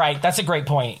 you're right. That's a great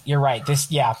point. You're right. This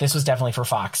was definitely for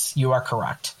Fox. You are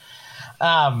correct.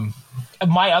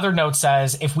 My other note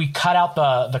says if we cut out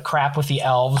the crap with the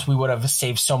elves, we would have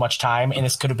saved so much time, and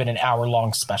this could have been an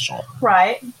hour-long special.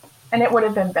 Right. And it would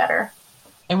have been better.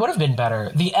 It would have been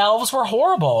better. The elves were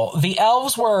horrible. The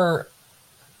elves were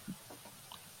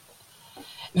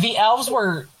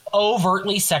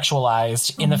overtly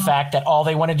sexualized in the fact that all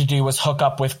they wanted to do was hook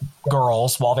up with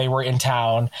girls while they were in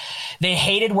town. They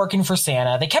hated working for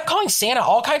Santa. They kept calling Santa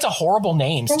all kinds of horrible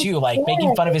names too, like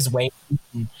making fun of his weight.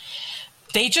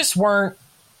 They just weren't.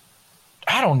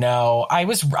 I don't know.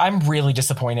 I'm really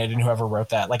disappointed in whoever wrote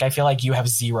that. Like, I feel like you have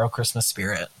zero Christmas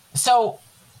spirit. So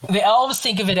the elves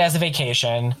think of it as a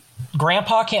vacation.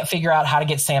 Grandpa can't figure out how to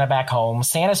get Santa back home.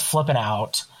 Santa's flipping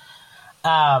out.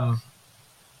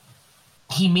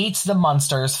 He meets the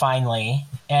Munsters finally,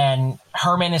 and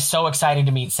Herman is so excited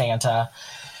to meet Santa.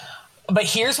 But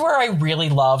here's where I really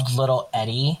loved little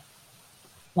Eddie.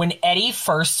 When Eddie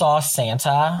first saw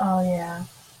Santa, oh yeah,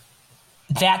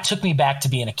 that took me back to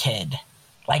being a kid.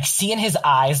 Like, seeing his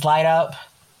eyes light up.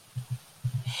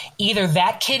 Either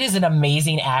that kid is an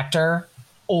amazing actor,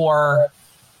 or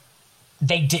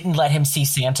they didn't let him see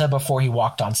Santa before he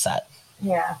walked on set.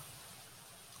 Yeah.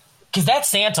 Because that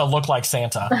Santa looked like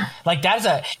Santa. Like,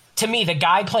 to me, the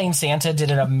guy playing Santa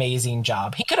did an amazing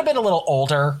job. He could have been a little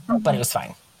older, but it was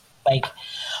fine. Like,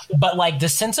 But like the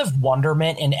sense of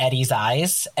wonderment in Eddie's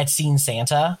eyes at seeing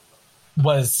Santa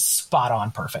was spot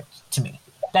on perfect to me.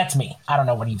 That's me. I don't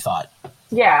know what you thought.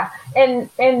 Yeah, and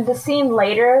the scene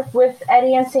later with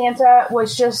Eddie and Santa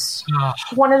was just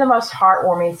one of the most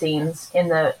heartwarming scenes in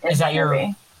the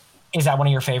movie. Is that one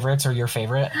of your favorites or your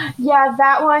favorite? Yeah,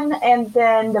 that one, and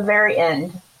then the very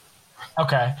end.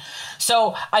 Okay.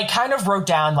 So I kind of wrote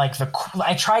down like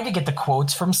I tried to get the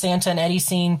quotes from Santa and Eddie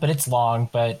scene, but it's long,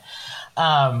 but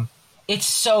it's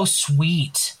so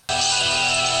sweet. Fine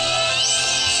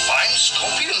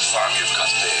scorpion farm you've got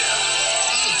there.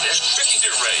 There's plenty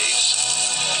to raise.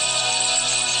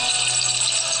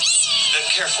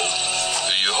 Careful.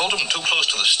 You hold them too close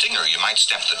to the stinger, you might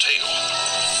snap the tail.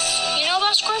 You know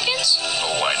about scorpions?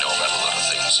 Oh, I know about a lot of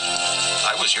things.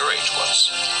 I was your age once.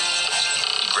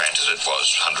 Granted, it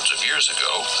was hundreds of years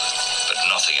ago, but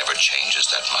nothing ever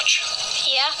changes that much.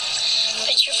 Yeah,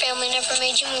 but your family never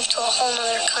made you move to a whole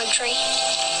nother country.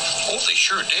 Oh, they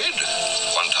sure did.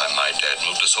 One time my dad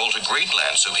moved us all to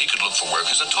Greenland so he could look for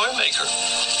work as a toy maker.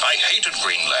 I hated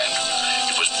Greenland.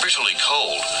 It was bitterly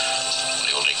cold.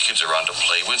 The only kids around to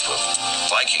play with were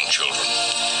Viking children.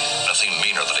 Nothing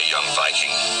meaner than a young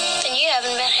Viking. Then you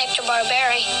haven't met Hector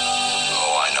Barberi.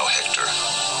 Oh, I know Hector.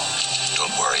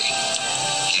 Don't worry.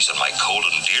 He's on my cold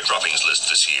and deer droppings list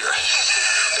this year.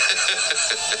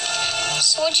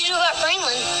 So what'd you do about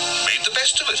Greenland? Made the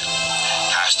best of it.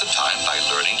 Passed the time by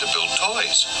learning to build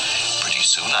toys. Pretty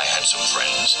soon I had some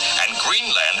friends, and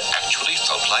Greenland actually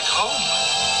felt like home.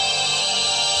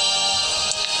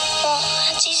 Well,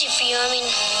 that's easy for you. I mean,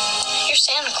 you're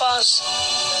Santa Claus.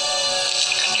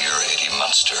 And you're Eddie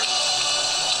Munster.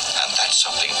 And that's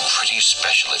something pretty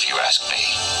special if you ask me.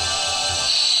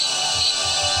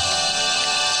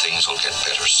 Things will get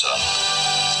better, son.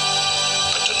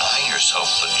 But denying yourself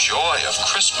the joy of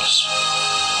Christmas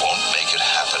won't make it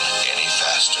happen any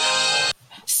faster.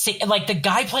 Like the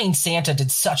guy playing Santa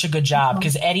did such a good job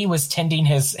because Eddie was tending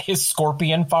his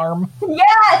scorpion farm.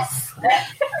 Yes!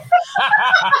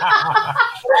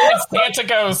 And Santa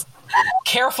goes,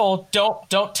 careful, don't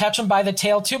touch them by the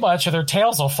tail too much or their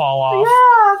tails will fall off.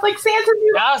 Yeah, like Santa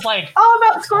knew I was like, all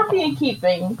about scorpion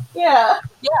keeping. Yeah.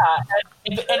 Yeah.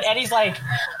 And Eddie's like,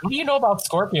 what do you know about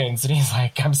scorpions? And he's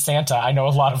like, I'm Santa. I know a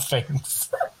lot of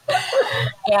things.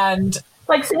 And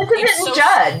like Santa didn't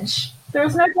judge. There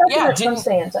was no judgment from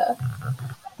Santa.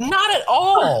 Not at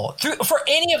all. For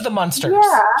any of the monsters.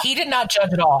 Yeah. He did not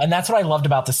judge at all. And that's what I loved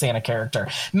about the Santa character.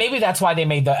 Maybe that's why they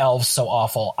made the elves so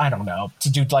awful. I don't know. To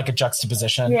do like a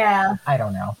juxtaposition. Yeah. I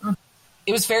don't know.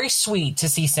 It was very sweet to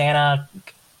see Santa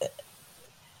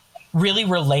really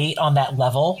relate on that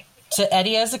level to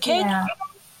Eddie as a kid. Yeah.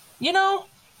 You know?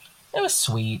 It was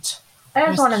sweet. It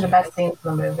was one of the best scenes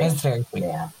in the movie. It's very sweet.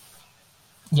 Yeah.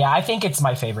 Yeah, I think it's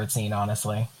my favorite scene,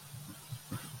 honestly.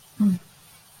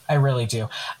 I really do.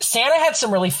 Santa had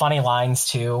some really funny lines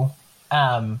too.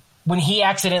 When he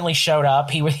accidentally showed up,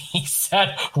 he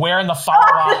said, "Where in the fuck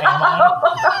am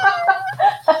I?"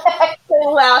 I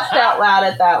laughed out loud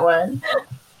at that one.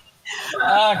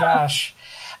 Oh gosh.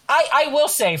 I will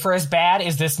say, for as bad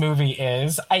as this movie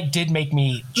is, it did make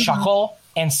me chuckle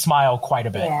and smile quite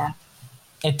a bit. Yeah.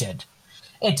 It did.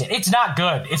 It's not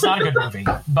good. It's not a good movie,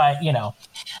 but you know.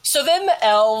 So then the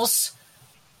elves,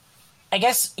 I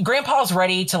guess Grandpa's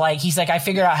ready to he's like, I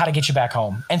figured out how to get you back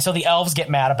home. And so the elves get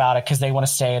mad about it because they want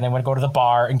to stay and they want to go to the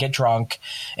bar and get drunk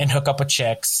and hook up with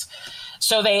chicks.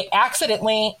 So they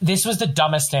accidentally, this was the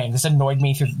dumbest thing. This annoyed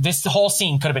me through this whole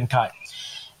scene could have been cut.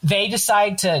 They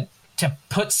decide to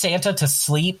put Santa to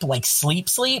sleep, like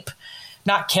sleep,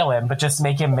 not kill him, but just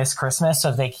make him miss Christmas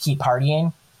so they keep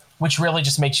partying, which really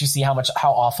just makes you see how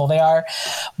awful they are.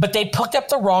 But they picked up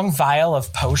the wrong vial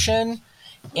of potion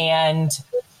and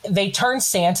they turned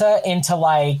Santa into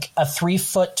like a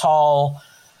 3-foot tall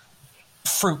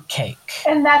fruit cake.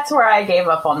 And that's where I gave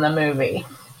up on the movie.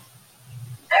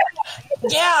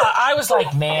 Yeah, I was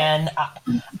like, man,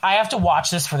 I have to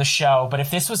watch this for the show. But if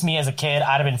this was me as a kid,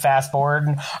 I'd have been fast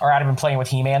forwarding or I'd have been playing with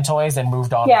He-Man toys and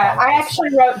moved on. Yeah, I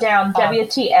actually wrote down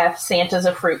WTF, Santa's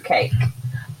a fruitcake.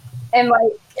 And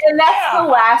that's the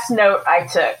last note I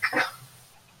took.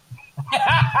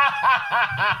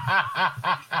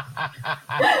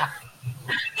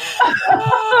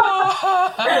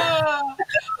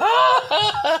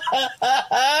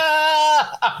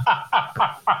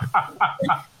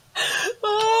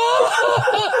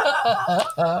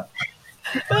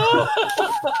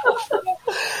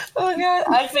 Oh god,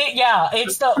 I think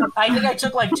I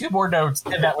took like 2 more notes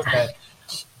and that was it.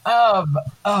 Oh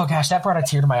gosh, that brought a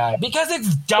tear to my eye because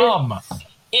it's dumb.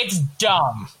 It's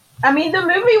dumb. I mean, the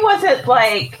movie wasn't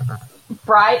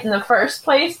bright in the first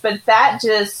place, but that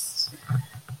just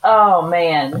Oh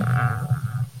man,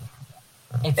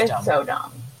 It's it's dumb. so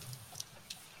dumb.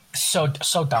 So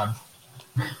dumb.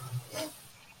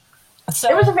 So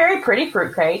It was a very pretty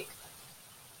fruitcake.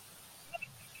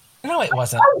 no, it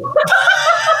wasn't.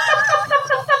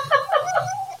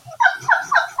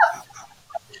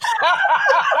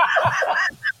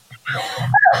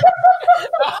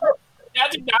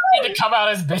 That did not need to come out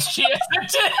as bitchy as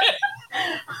it did.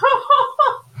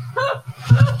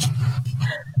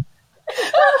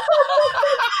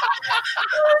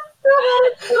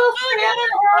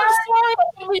 I'm sorry, I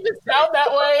didn't mean to sound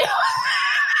that way.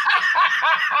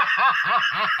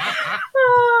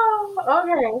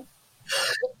 Okay.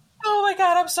 Oh my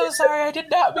god, I'm so sorry. I did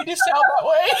not mean to sound that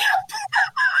way.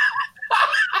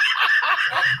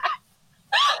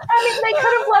 I mean, they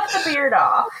could have left the beard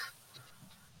off.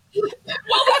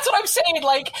 Well, that's what I'm saying.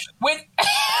 Like, when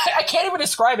I can't even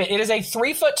describe it. It is a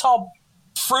 3-foot tall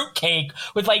fruit cake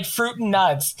with like fruit and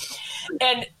nuts,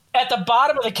 and at the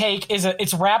bottom of the cake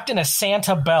it's wrapped in a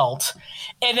Santa belt,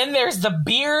 and then there's the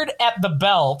beard at the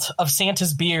belt of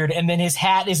Santa's beard, and then his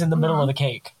hat is in the middle of the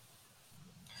cake.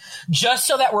 Just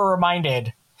so that we're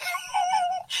reminded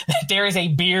that there is a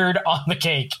beard on the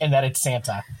cake and that it's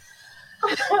Santa.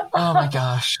 Oh my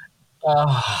gosh.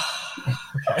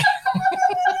 Okay.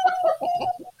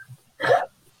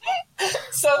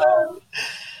 So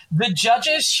the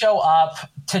judges show up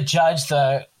to judge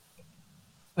the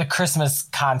Christmas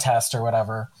contest or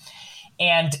whatever.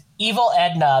 And Evil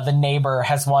Edna, the neighbor,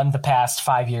 has won the past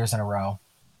 5 years in a row.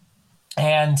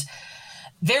 And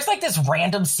there's like this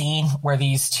random scene where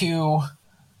these two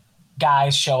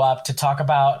guys show up to talk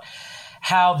about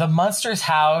how the Munsters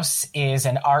house is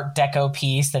an Art Deco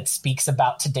piece that speaks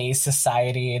about today's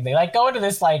society. And they like go into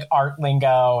this like art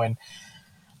lingo, and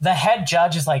the head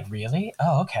judge is like, really?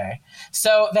 Oh, okay.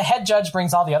 So the head judge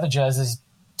brings all the other judges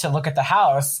to look at the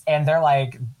house, and they're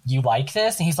like, you like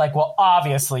this? And he's like, well,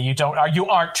 obviously you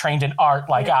aren't trained in art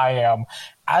like I am.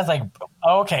 I was like,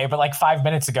 okay, but like 5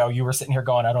 minutes ago you were sitting here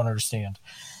going, I don't understand.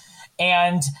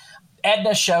 And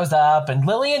Edna shows up, and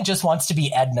Lillian just wants to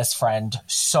be Edna's friend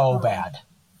so bad.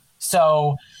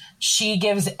 So she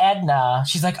gives Edna,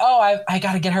 she's like, oh, I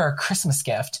got to get her a Christmas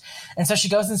gift. And so she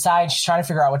goes inside, she's trying to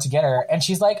figure out what to get her. And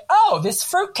she's like, oh, this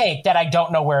fruitcake that I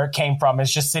don't know where it came from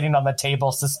is just sitting on the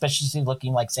table, suspiciously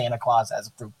looking like Santa Claus has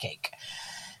a fruitcake.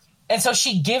 And so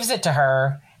she gives it to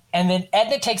her. And then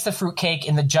Edna takes the fruitcake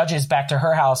and the judges back to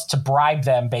her house to bribe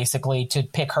them, basically, to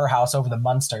pick her house over the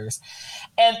Munsters.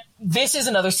 And this is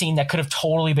another scene that could have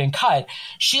totally been cut.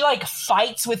 She like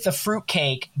fights with the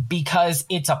fruitcake because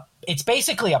it's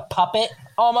basically a puppet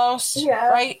almost,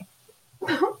 right?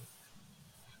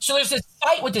 So there's this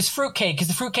fight with this fruitcake because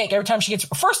the fruitcake, every time she gets,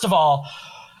 first of all,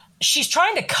 she's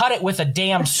trying to cut it with a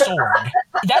damn sword.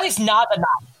 That is not a knife.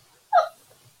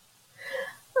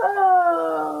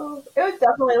 Oh, it was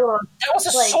definitely a little. That was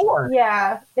a sword.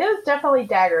 Yeah, it was definitely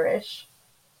daggerish.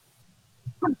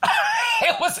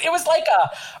 It was like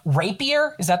a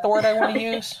rapier. Is that the word I want to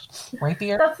use?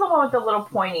 Rapier. That's the one with the little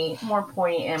more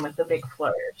pointy end with the big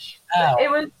flourish. Oh. It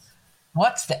was.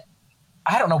 What's the?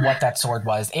 I don't know what that sword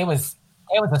was. It was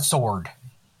a sword.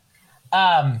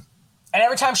 And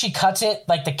every time she cuts it,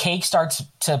 like the cake starts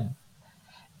to.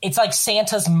 It's like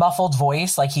Santa's muffled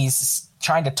voice, like he's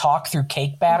trying to talk through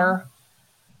cake batter.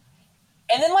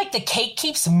 And then like the cake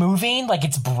keeps moving, like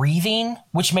it's breathing,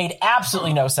 which made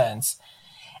absolutely no sense.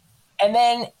 And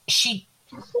then she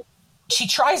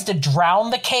tries to drown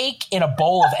the cake in a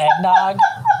bowl of eggnog.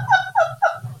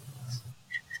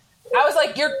 I was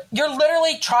like, you're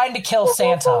literally trying to kill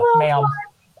Santa, ma'am.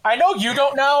 I know you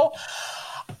don't know,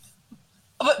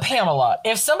 but Pamela,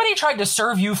 if somebody tried to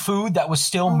serve you food that was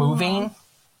still moving,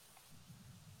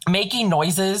 making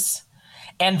noises,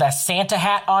 and the Santa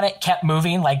hat on it kept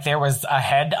moving like there was a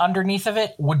head underneath of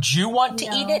it, would you want to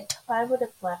eat it? I would have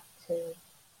left too.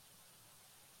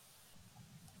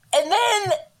 And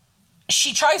then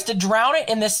she tries to drown it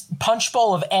in this punch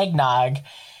bowl of eggnog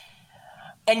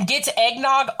and gets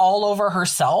eggnog all over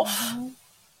herself.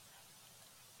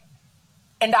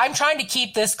 And I'm trying to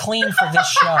keep this clean for this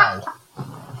show.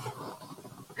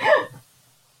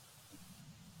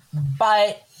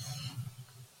 But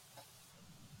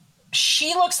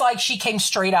she looks like she came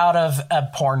straight out of a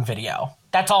porn video.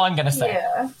 That's all I'm going to say.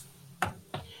 Yeah.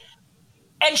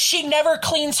 And she never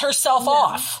cleans herself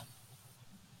off.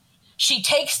 She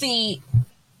takes the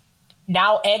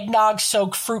now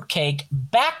eggnog-soaked fruitcake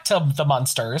back to the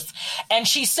Munsters, and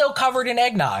she's still covered in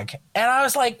eggnog. And I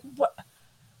was like, what?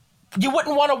 You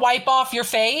wouldn't want to wipe off your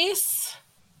face?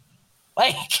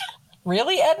 Like,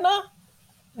 really, Edna?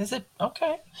 Is it?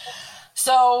 Okay.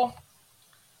 So,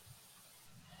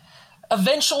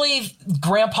 Eventually,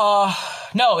 Grandpa...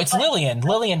 No, it's Lillian.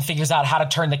 Lillian figures out how to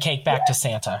turn the cake back to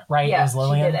Santa, right? Yeah, it was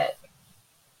Lillian? she did it.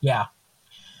 Yeah.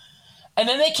 And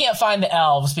then they can't find the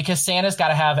elves because Santa's got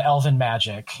to have elven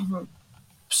magic. Mm-hmm.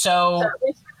 So at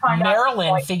least we find out Marilyn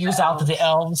like figures the out that the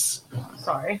elves...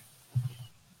 Sorry.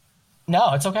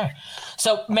 No, it's okay.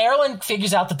 So Marilyn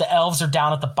figures out that the elves are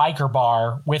down at the biker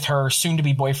bar with her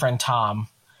soon-to-be boyfriend, Tom.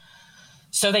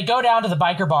 So they go down to the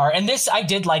biker bar, and this, I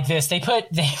did like this. They put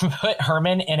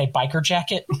Herman in a biker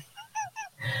jacket.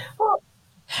 Well,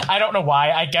 I don't know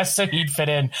why. I guess so he'd fit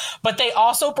in. But they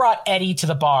also brought Eddie to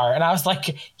the bar, and I was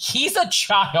like, he's a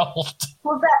child.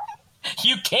 well,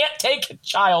 You can't take a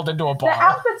child into a the bar.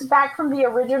 outfit's back from the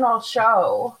original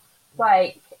show.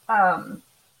 Like,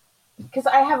 because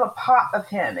I have a pot of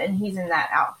him, and he's in that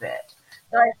outfit.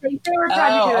 So I think they were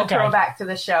trying to do a throwback to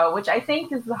the show, which I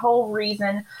think is the whole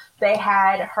reason they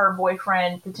had her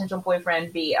potential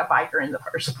boyfriend, be a biker in the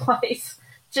first place.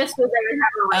 Just so they would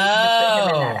have a reason to put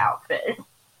him in that outfit.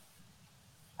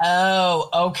 Oh,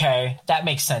 okay. That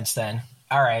makes sense then.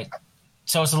 All right.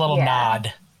 So it's a little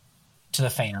nod to the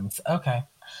fans. Okay.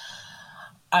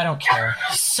 I don't care.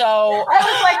 So I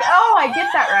was like, oh, I get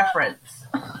that reference.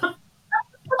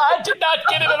 I did not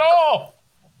get it at all.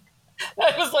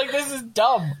 I was like, this is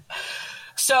dumb.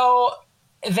 So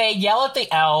they yell at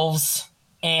the elves,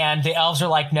 and the elves are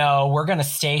like, no, we're going to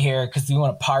stay here because we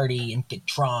want to party and get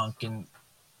drunk and,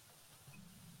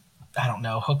 I don't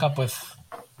know, hook up with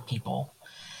people.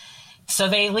 So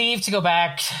they leave to go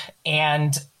back,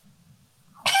 and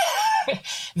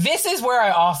this is where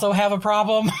I also have a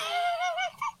problem.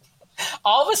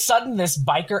 All of a sudden, this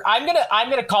biker, I'm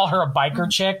gonna call her a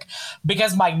biker chick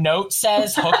because my note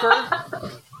says hooker.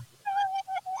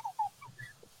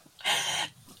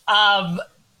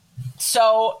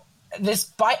 So this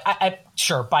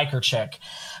biker chick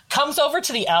comes over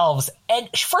to the elves, and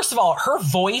first of all, her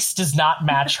voice does not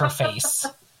match her face.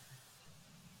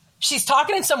 She's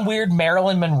talking in some weird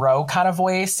Marilyn Monroe kind of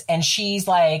voice, and she's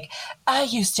like, I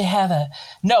used to have a...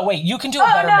 No, wait, you can do a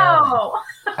better Marilyn.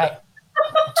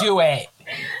 Do it.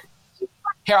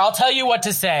 Here, I'll tell you what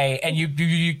to say, and you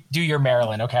do your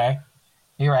Marilyn, okay?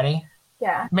 You ready?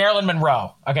 Yeah. Marilyn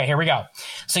Monroe. Okay, here we go.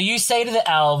 So you say to the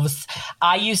elves,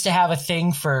 I used to have a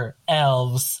thing for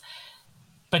elves,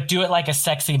 but do it like a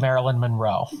sexy Marilyn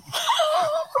Monroe.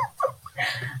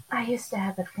 I used to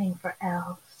have a thing for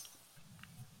elves.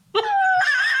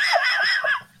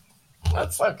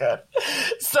 That's so good.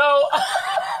 So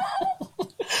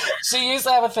she used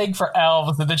to have a thing for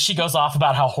elves, and then she goes off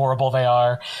about how horrible they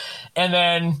are. And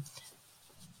then,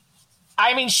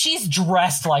 I mean, she's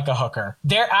dressed like a hooker.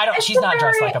 She's not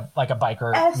dressed like a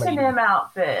biker. S&M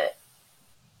outfit.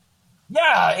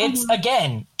 Yeah, it's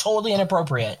again totally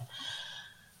inappropriate.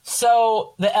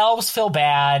 So the elves feel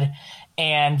bad,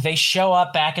 and they show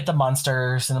up back at the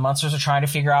Munsters, and the Munsters are trying to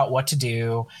figure out what to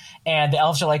do. And the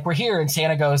elves are like, we're here. And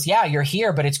Santa goes, yeah, you're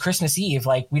here, but it's Christmas Eve.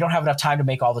 Like, we don't have enough time to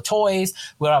make all the toys.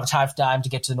 We don't have time to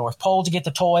get to the North Pole to get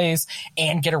the toys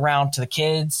and get around to the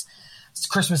kids.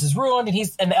 Christmas is ruined.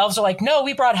 And the elves are like, no,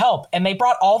 we brought help. And they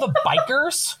brought all the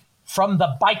bikers from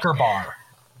the biker bar.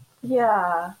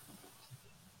 Yeah.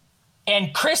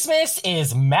 And Christmas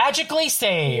is magically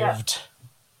saved. Yeah.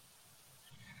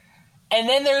 And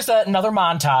then there's another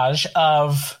montage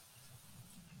of,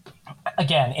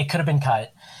 again, it could have been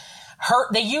cut.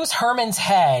 They use Herman's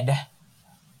head,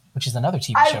 which is another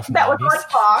TV show from the 90s.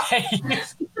 That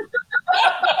was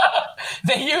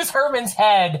They use Herman's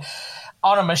head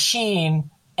on a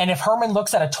machine, and if Herman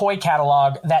looks at a toy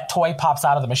catalog, that toy pops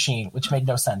out of the machine, which made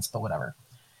no sense, but whatever.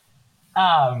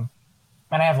 And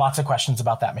I have lots of questions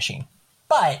about that machine.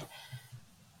 But,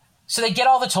 so they get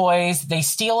all the toys, they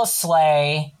steal a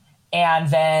sleigh, and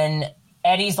then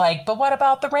Eddie's like, but what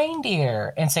about the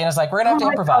reindeer? And Santa's like, we're going to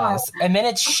have to improvise. God. And then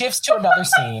it shifts to another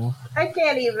scene. I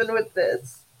can't even with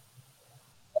this.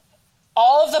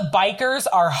 All of the bikers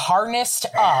are harnessed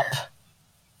up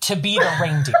to be the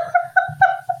reindeer.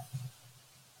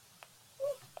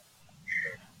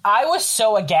 I was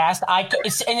so aghast.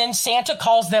 And then Santa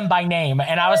calls them by name.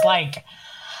 And I was like,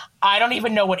 I don't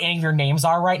even know what any of your names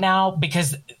are right now,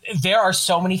 because there are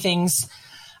so many things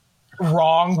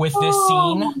wrong with this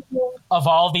scene of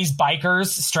all these bikers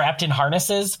strapped in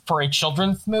harnesses for a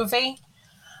children's movie.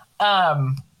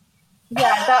 Yeah,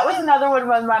 that was another one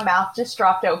when my mouth just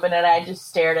dropped open and I just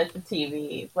stared at the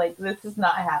TV. Like, this is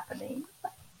not happening.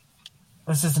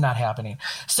 This is not happening.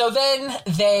 So then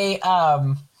they,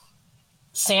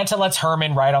 Santa lets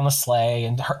Herman ride on the sleigh,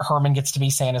 and Herman gets to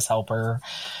be Santa's helper,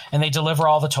 and they deliver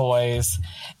all the toys.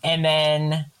 And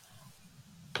then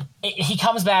he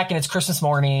comes back and it's Christmas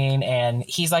morning and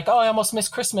he's like, oh, I almost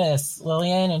missed Christmas,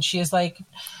 Lillian. And she is like,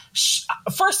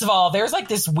 first of all, there's like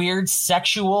this weird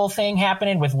sexual thing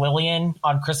happening with Lillian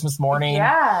on Christmas morning.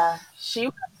 Yeah,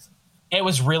 it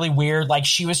was really weird. Like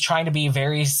she was trying to be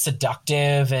very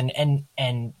seductive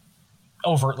and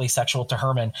overtly sexual to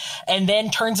Herman, and then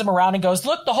turns him around and goes,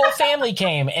 look, the whole family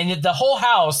came. And the whole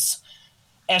house,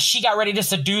 as she got ready to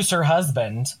seduce her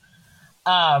husband,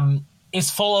 is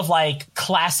full of like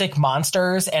classic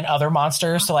monsters and other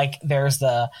monsters. So like there's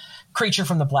the creature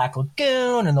from the Black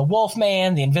Lagoon and the Wolf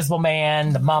Man, the Invisible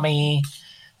Man, the Mummy,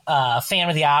 Phantom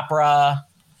of the Opera.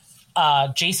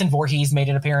 Jason Voorhees made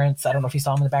an appearance. I don't know if you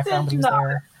saw him in the background, but he was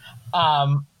there.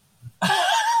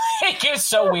 It was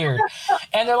so weird.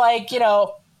 And they're like, you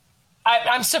know,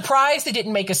 I'm surprised they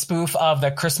didn't make a spoof of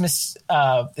the Christmas,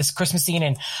 this Christmas scene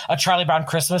in A Charlie Brown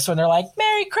Christmas when they're like,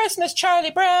 Merry Christmas, Charlie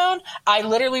Brown. I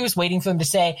literally was waiting for them to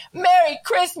say, Merry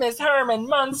Christmas, Herman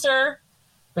Munster.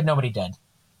 But nobody did.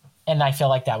 And I feel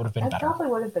like that would have been better. Probably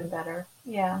would have been better.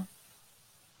 Yeah.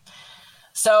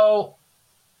 So,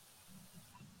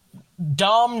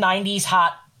 dumb 90s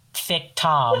hot thick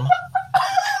Tom.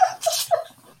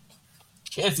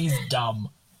 Because he's dumb.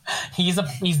 He's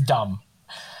dumb.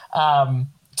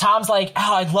 Tom's like,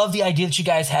 oh, I love the idea that you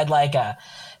guys had like a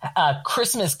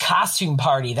Christmas costume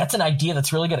party. That's an idea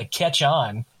that's really going to catch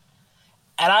on.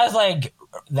 And I was like,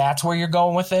 that's where you're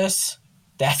going with this?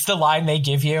 That's the line they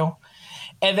give you?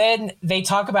 And then they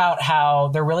talk about how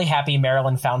they're really happy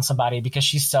Marilyn found somebody because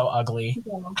she's so ugly.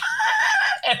 Yeah.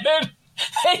 And then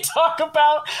they talk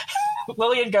about,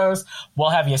 Lillian goes,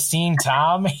 well, have you seen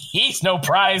Tom? He's no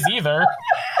prize either.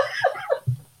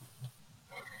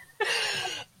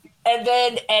 And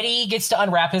then Eddie gets to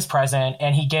unwrap his present,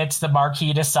 and he gets the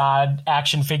Marquis de Sade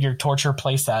action figure torture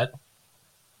playset.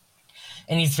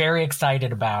 And he's very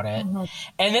excited about it. Mm-hmm.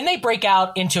 And then they break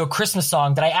out into a Christmas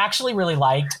song that I actually really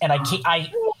liked, and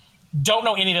I don't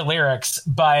know any of the lyrics,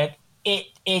 but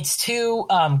it's to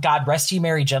God Rest Ye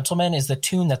Merry Gentlemen is the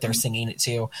tune that they're singing it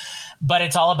to. But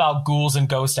it's all about ghouls and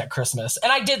ghosts at Christmas.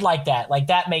 And I did like that. Like,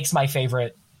 that makes my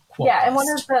favorite quote. Yeah, and one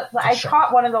of the I sure.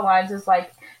 caught one of the lines is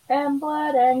like, and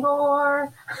blood and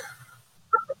gore.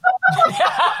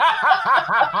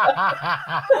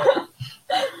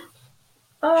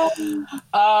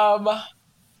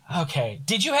 Okay.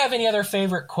 Did you have any other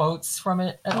favorite quotes from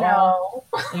it at all?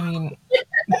 No. I mean,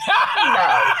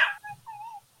 no.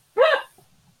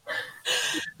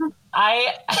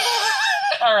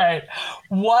 All right.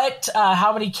 What,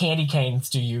 how many candy canes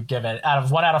do you give it? Out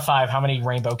of 1 out of 5, how many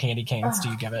rainbow candy canes do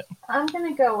you give it? I'm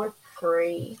going to go with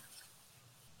 3.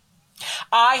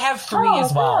 I have 3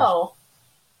 as well.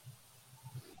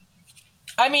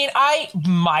 No. I mean, I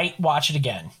might watch it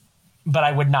again, but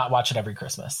I would not watch it every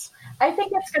Christmas. I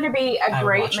think it's going to be a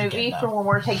great movie for when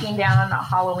we're taking down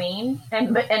Halloween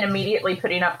and immediately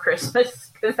putting up Christmas,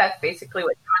 because that's basically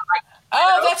what John likes.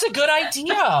 Oh, that's a good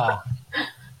idea. Yeah.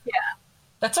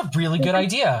 That's a really good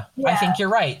idea. Yeah. I think you're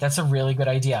right. That's a really good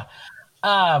idea.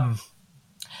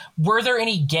 Were there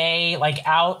any gay, like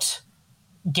out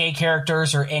gay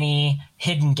characters or any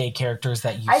hidden gay characters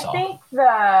that you saw? I think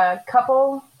the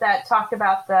couple that talked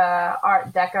about the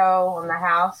Art Deco on the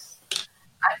house,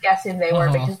 I'm guessing they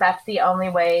were, because that's the only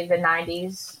way the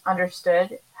 90s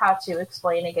understood how to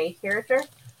explain a gay character.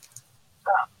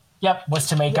 Yep, was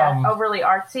to make them overly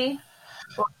artsy,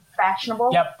 or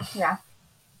fashionable. Yep. Yeah.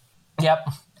 Yep,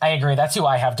 I agree. That's who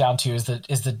I have down to is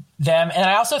the them, and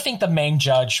I also think the main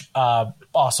judge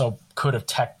also could have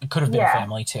been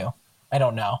family too. I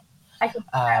don't know. I think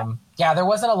there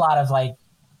wasn't a lot of like.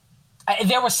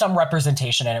 There was some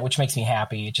representation in it, which makes me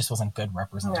happy. It just wasn't good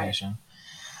representation.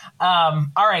 Right.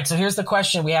 All right, so here's the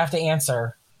question we have to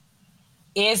answer: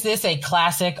 is this a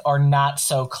classic or not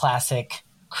so classic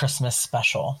Christmas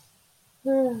special?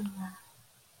 I'm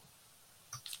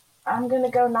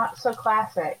gonna go not so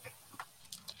classic.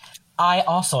 I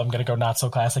also am going to go not so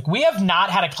classic. We have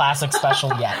not had a classic special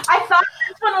yet. I thought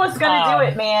this one was going to do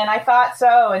it, man. I thought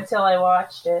so until I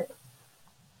watched it.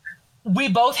 We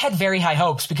both had very high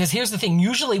hopes because here's the thing.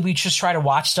 Usually we just try to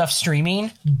watch stuff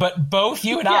streaming, but both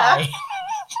you and I,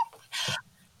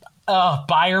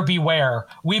 buyer beware.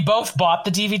 We both bought the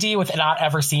DVD with not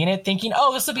ever seeing it, thinking,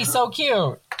 oh, this would be so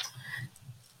cute.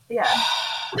 Yeah.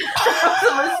 That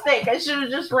was a mistake. I should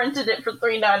have just rented it for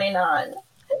 $3.99.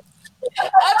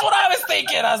 That's what I was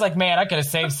thinking. I was like, man, I could have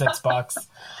saved $6.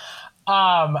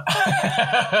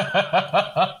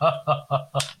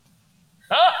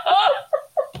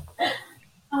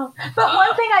 But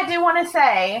one thing I do want to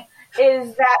say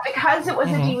is that because it was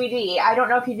a DVD, I don't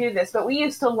know if you do this, but we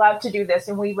used to love to do this,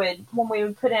 and when we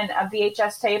would put in a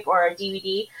VHS tape or a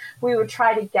DVD, we would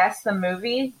try to guess the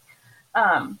movie,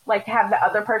 like have the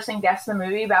other person guess the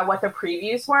movie about what the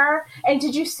previews were. And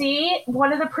did you see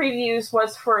one of the previews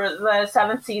was for the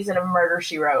 7th season of Murder,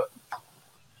 She Wrote?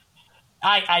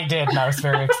 I did, and I was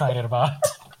very excited about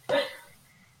it.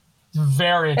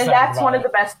 Very excited. And that's one of the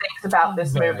best things about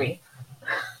this movie.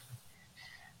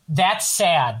 That's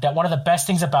sad that one of the best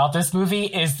things about this movie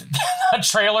is a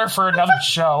trailer for another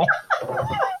show.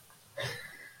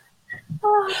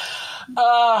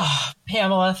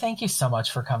 Pamela, thank you so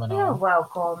much for coming on. You're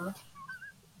welcome.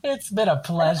 It's been a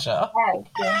pleasure. Thank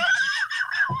you.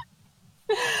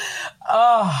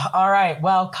 All right.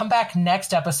 Well, come back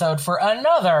next episode for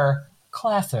another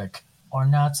classic or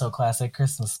not so classic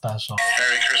Christmas special.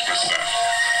 Merry Christmas stuff.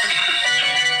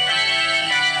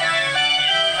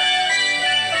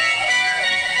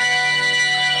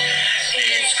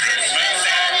 It's Christmas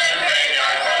and the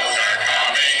graveyard are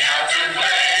coming out to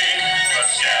play. The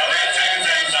skeletons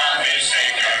and zombies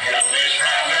take a ghoulish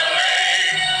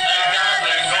roundelay. The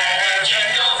goblins play their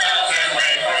jingle bells and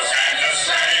wait for Santa's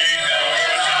sleigh.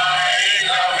 Those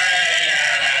eyes obey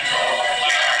and go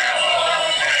carnival.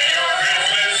 May your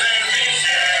Christmases be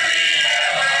scary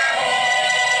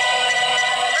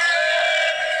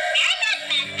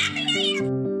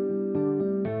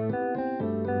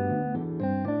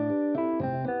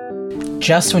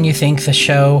Just when you think the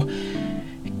show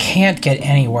can't get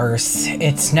any worse,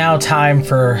 it's now time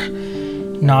for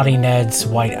Naughty Ned's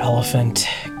White Elephant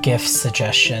gift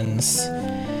suggestions.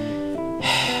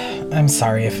 I'm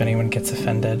sorry if anyone gets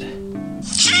offended. Hi,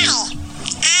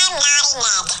 I'm Naughty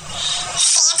Ned,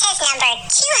 Santa's number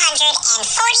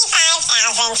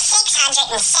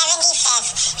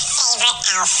 245,675th favorite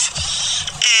elf.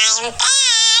 I'm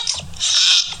back!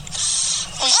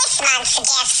 This month's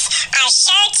gifts are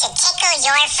sure to tickle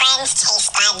your friends'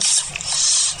 taste buds.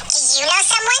 Do you know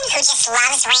someone who just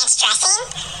loves ranch dressing?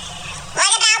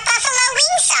 What about buffalo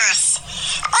wing sauce?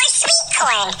 Or sweet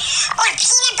corn? Or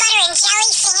peanut butter and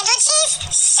jelly sandwiches?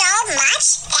 So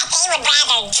much that they would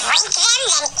rather drink them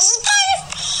than eat them?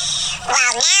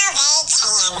 Well, now they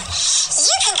can.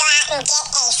 You can go out and get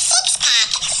a 6-pack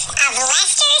of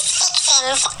Lester's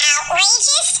Fixins'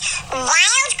 outrageous,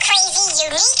 wild, crazy,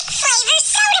 unique flavor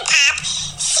soda pop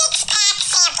 6-pack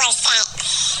sampler set.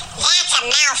 That's a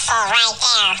mouthful right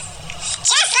there.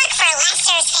 Just look for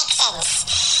Lester's Fixins'.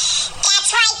 That's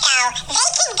right, though. They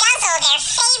can guzzle their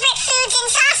favorite foods and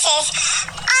sauces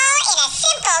all in a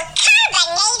simple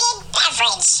carbonated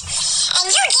beverage. And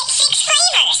you'll get 6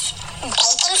 flavors.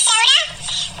 Bacon soda,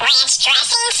 ranch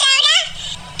dressing soda,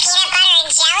 peanut butter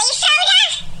and jelly soda,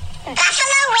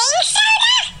 buffalo wing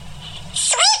soda,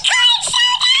 sweet corn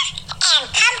soda, and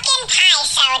pumpkin pie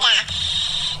soda.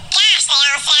 Gosh, they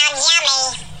all sound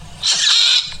yummy.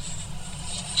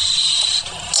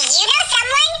 Do you know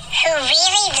someone who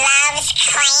really loves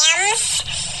clams?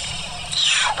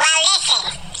 Well,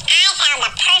 listen, I found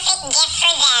the perfect gift for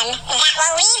them that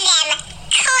will leave them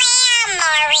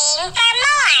clamoring for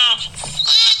more.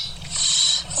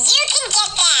 You can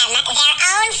get them their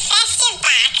own festive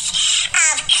box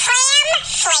of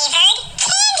clam-flavored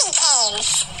candy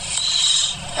canes.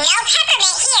 No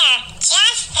peppermint here,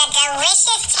 just the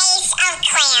delicious taste of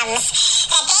clams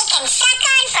that they can suck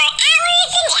on for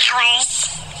hours and hours.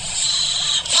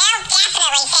 They'll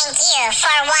definitely thank you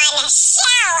for one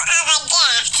shell of a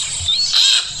gift.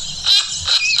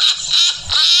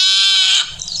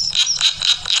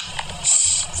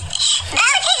 Both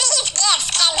of these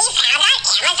gifts can be found on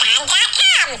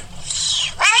Amazon.com.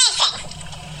 Well, listen,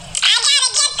 I gotta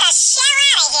get the shell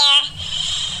out of here.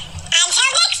 Until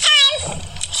next time,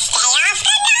 stay off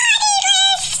the naughty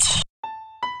list.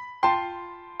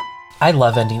 I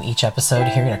love ending each episode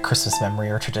hearing a Christmas memory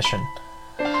or tradition.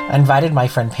 I invited my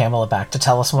friend Pamela back to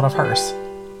tell us one of hers.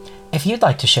 If you'd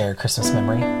like to share a Christmas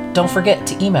memory, don't forget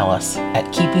to email us at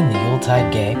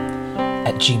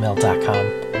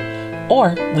keepingtheyuletidegay@gmail.com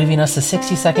or leaving us a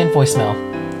 60-second voicemail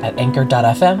at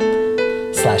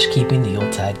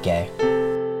anchor.fm/keepingtheyuletidegay.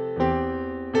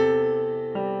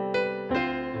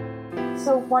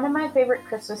 So one of my favorite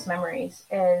Christmas memories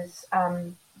is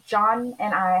John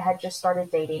and I had just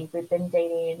started dating. We've been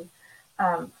dating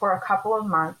for a couple of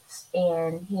months,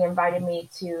 and he invited me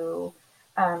to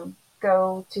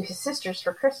go to his sister's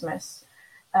for Christmas,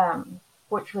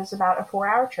 which was about a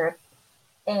 4-hour trip.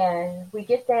 And we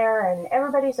get there, and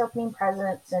everybody's opening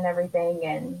presents and everything,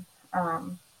 and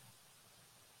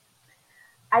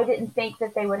I didn't think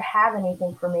that they would have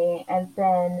anything for me. And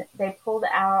then they pulled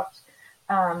out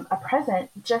a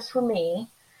present just for me,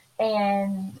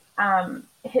 and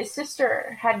his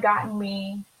sister had gotten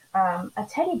me a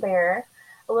teddy bear,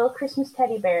 a little Christmas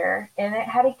teddy bear, and it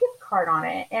had a gift card on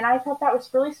it. And I thought that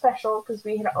was really special because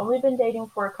we had only been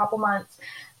dating for a couple months.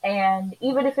 And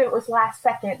even if it was last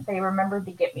second, they remembered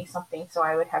to get me something so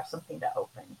I would have something to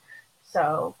open.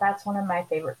 So that's one of my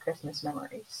favorite Christmas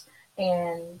memories.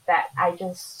 And that I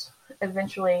just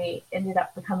eventually ended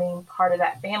up becoming part of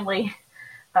that family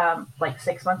like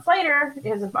 6 months later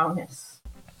is a bonus.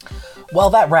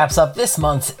 Well, that wraps up this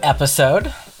month's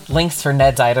episode. Links for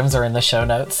Ned's items are in the show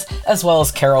notes, as well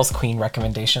as Carol's Queen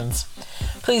recommendations.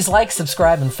 Please like,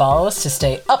 subscribe, and follow us to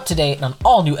stay up to date on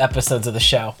all new episodes of the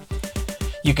show.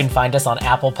 You can find us on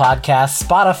Apple Podcasts,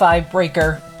 Spotify,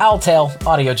 Breaker, Owltail,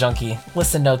 Audio Junkie,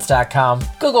 ListenNotes.com,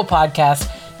 Google Podcast,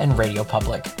 and Radio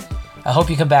Public. I hope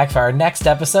you come back for our next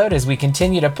episode as we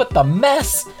continue to put the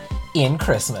mess in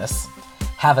Christmas.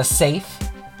 Have a safe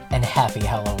and happy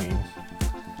Halloween.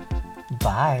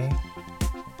 Bye.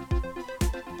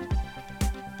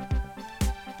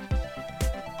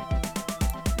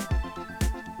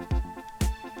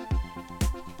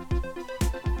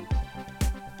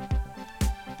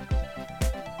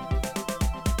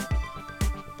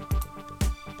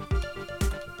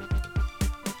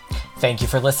 Thank you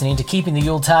for listening to Keeping the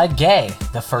Yuletide Gay,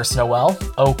 The First Noel,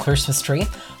 Oh Christmas Tree,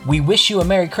 We Wish You a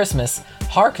Merry Christmas,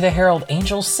 Hark the Herald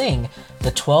Angels Sing,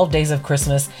 The 12 Days of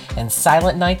Christmas, and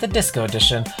Silent Night the Disco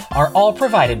Edition are all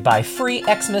provided by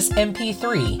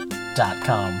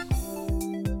FreeXmasMP3.com.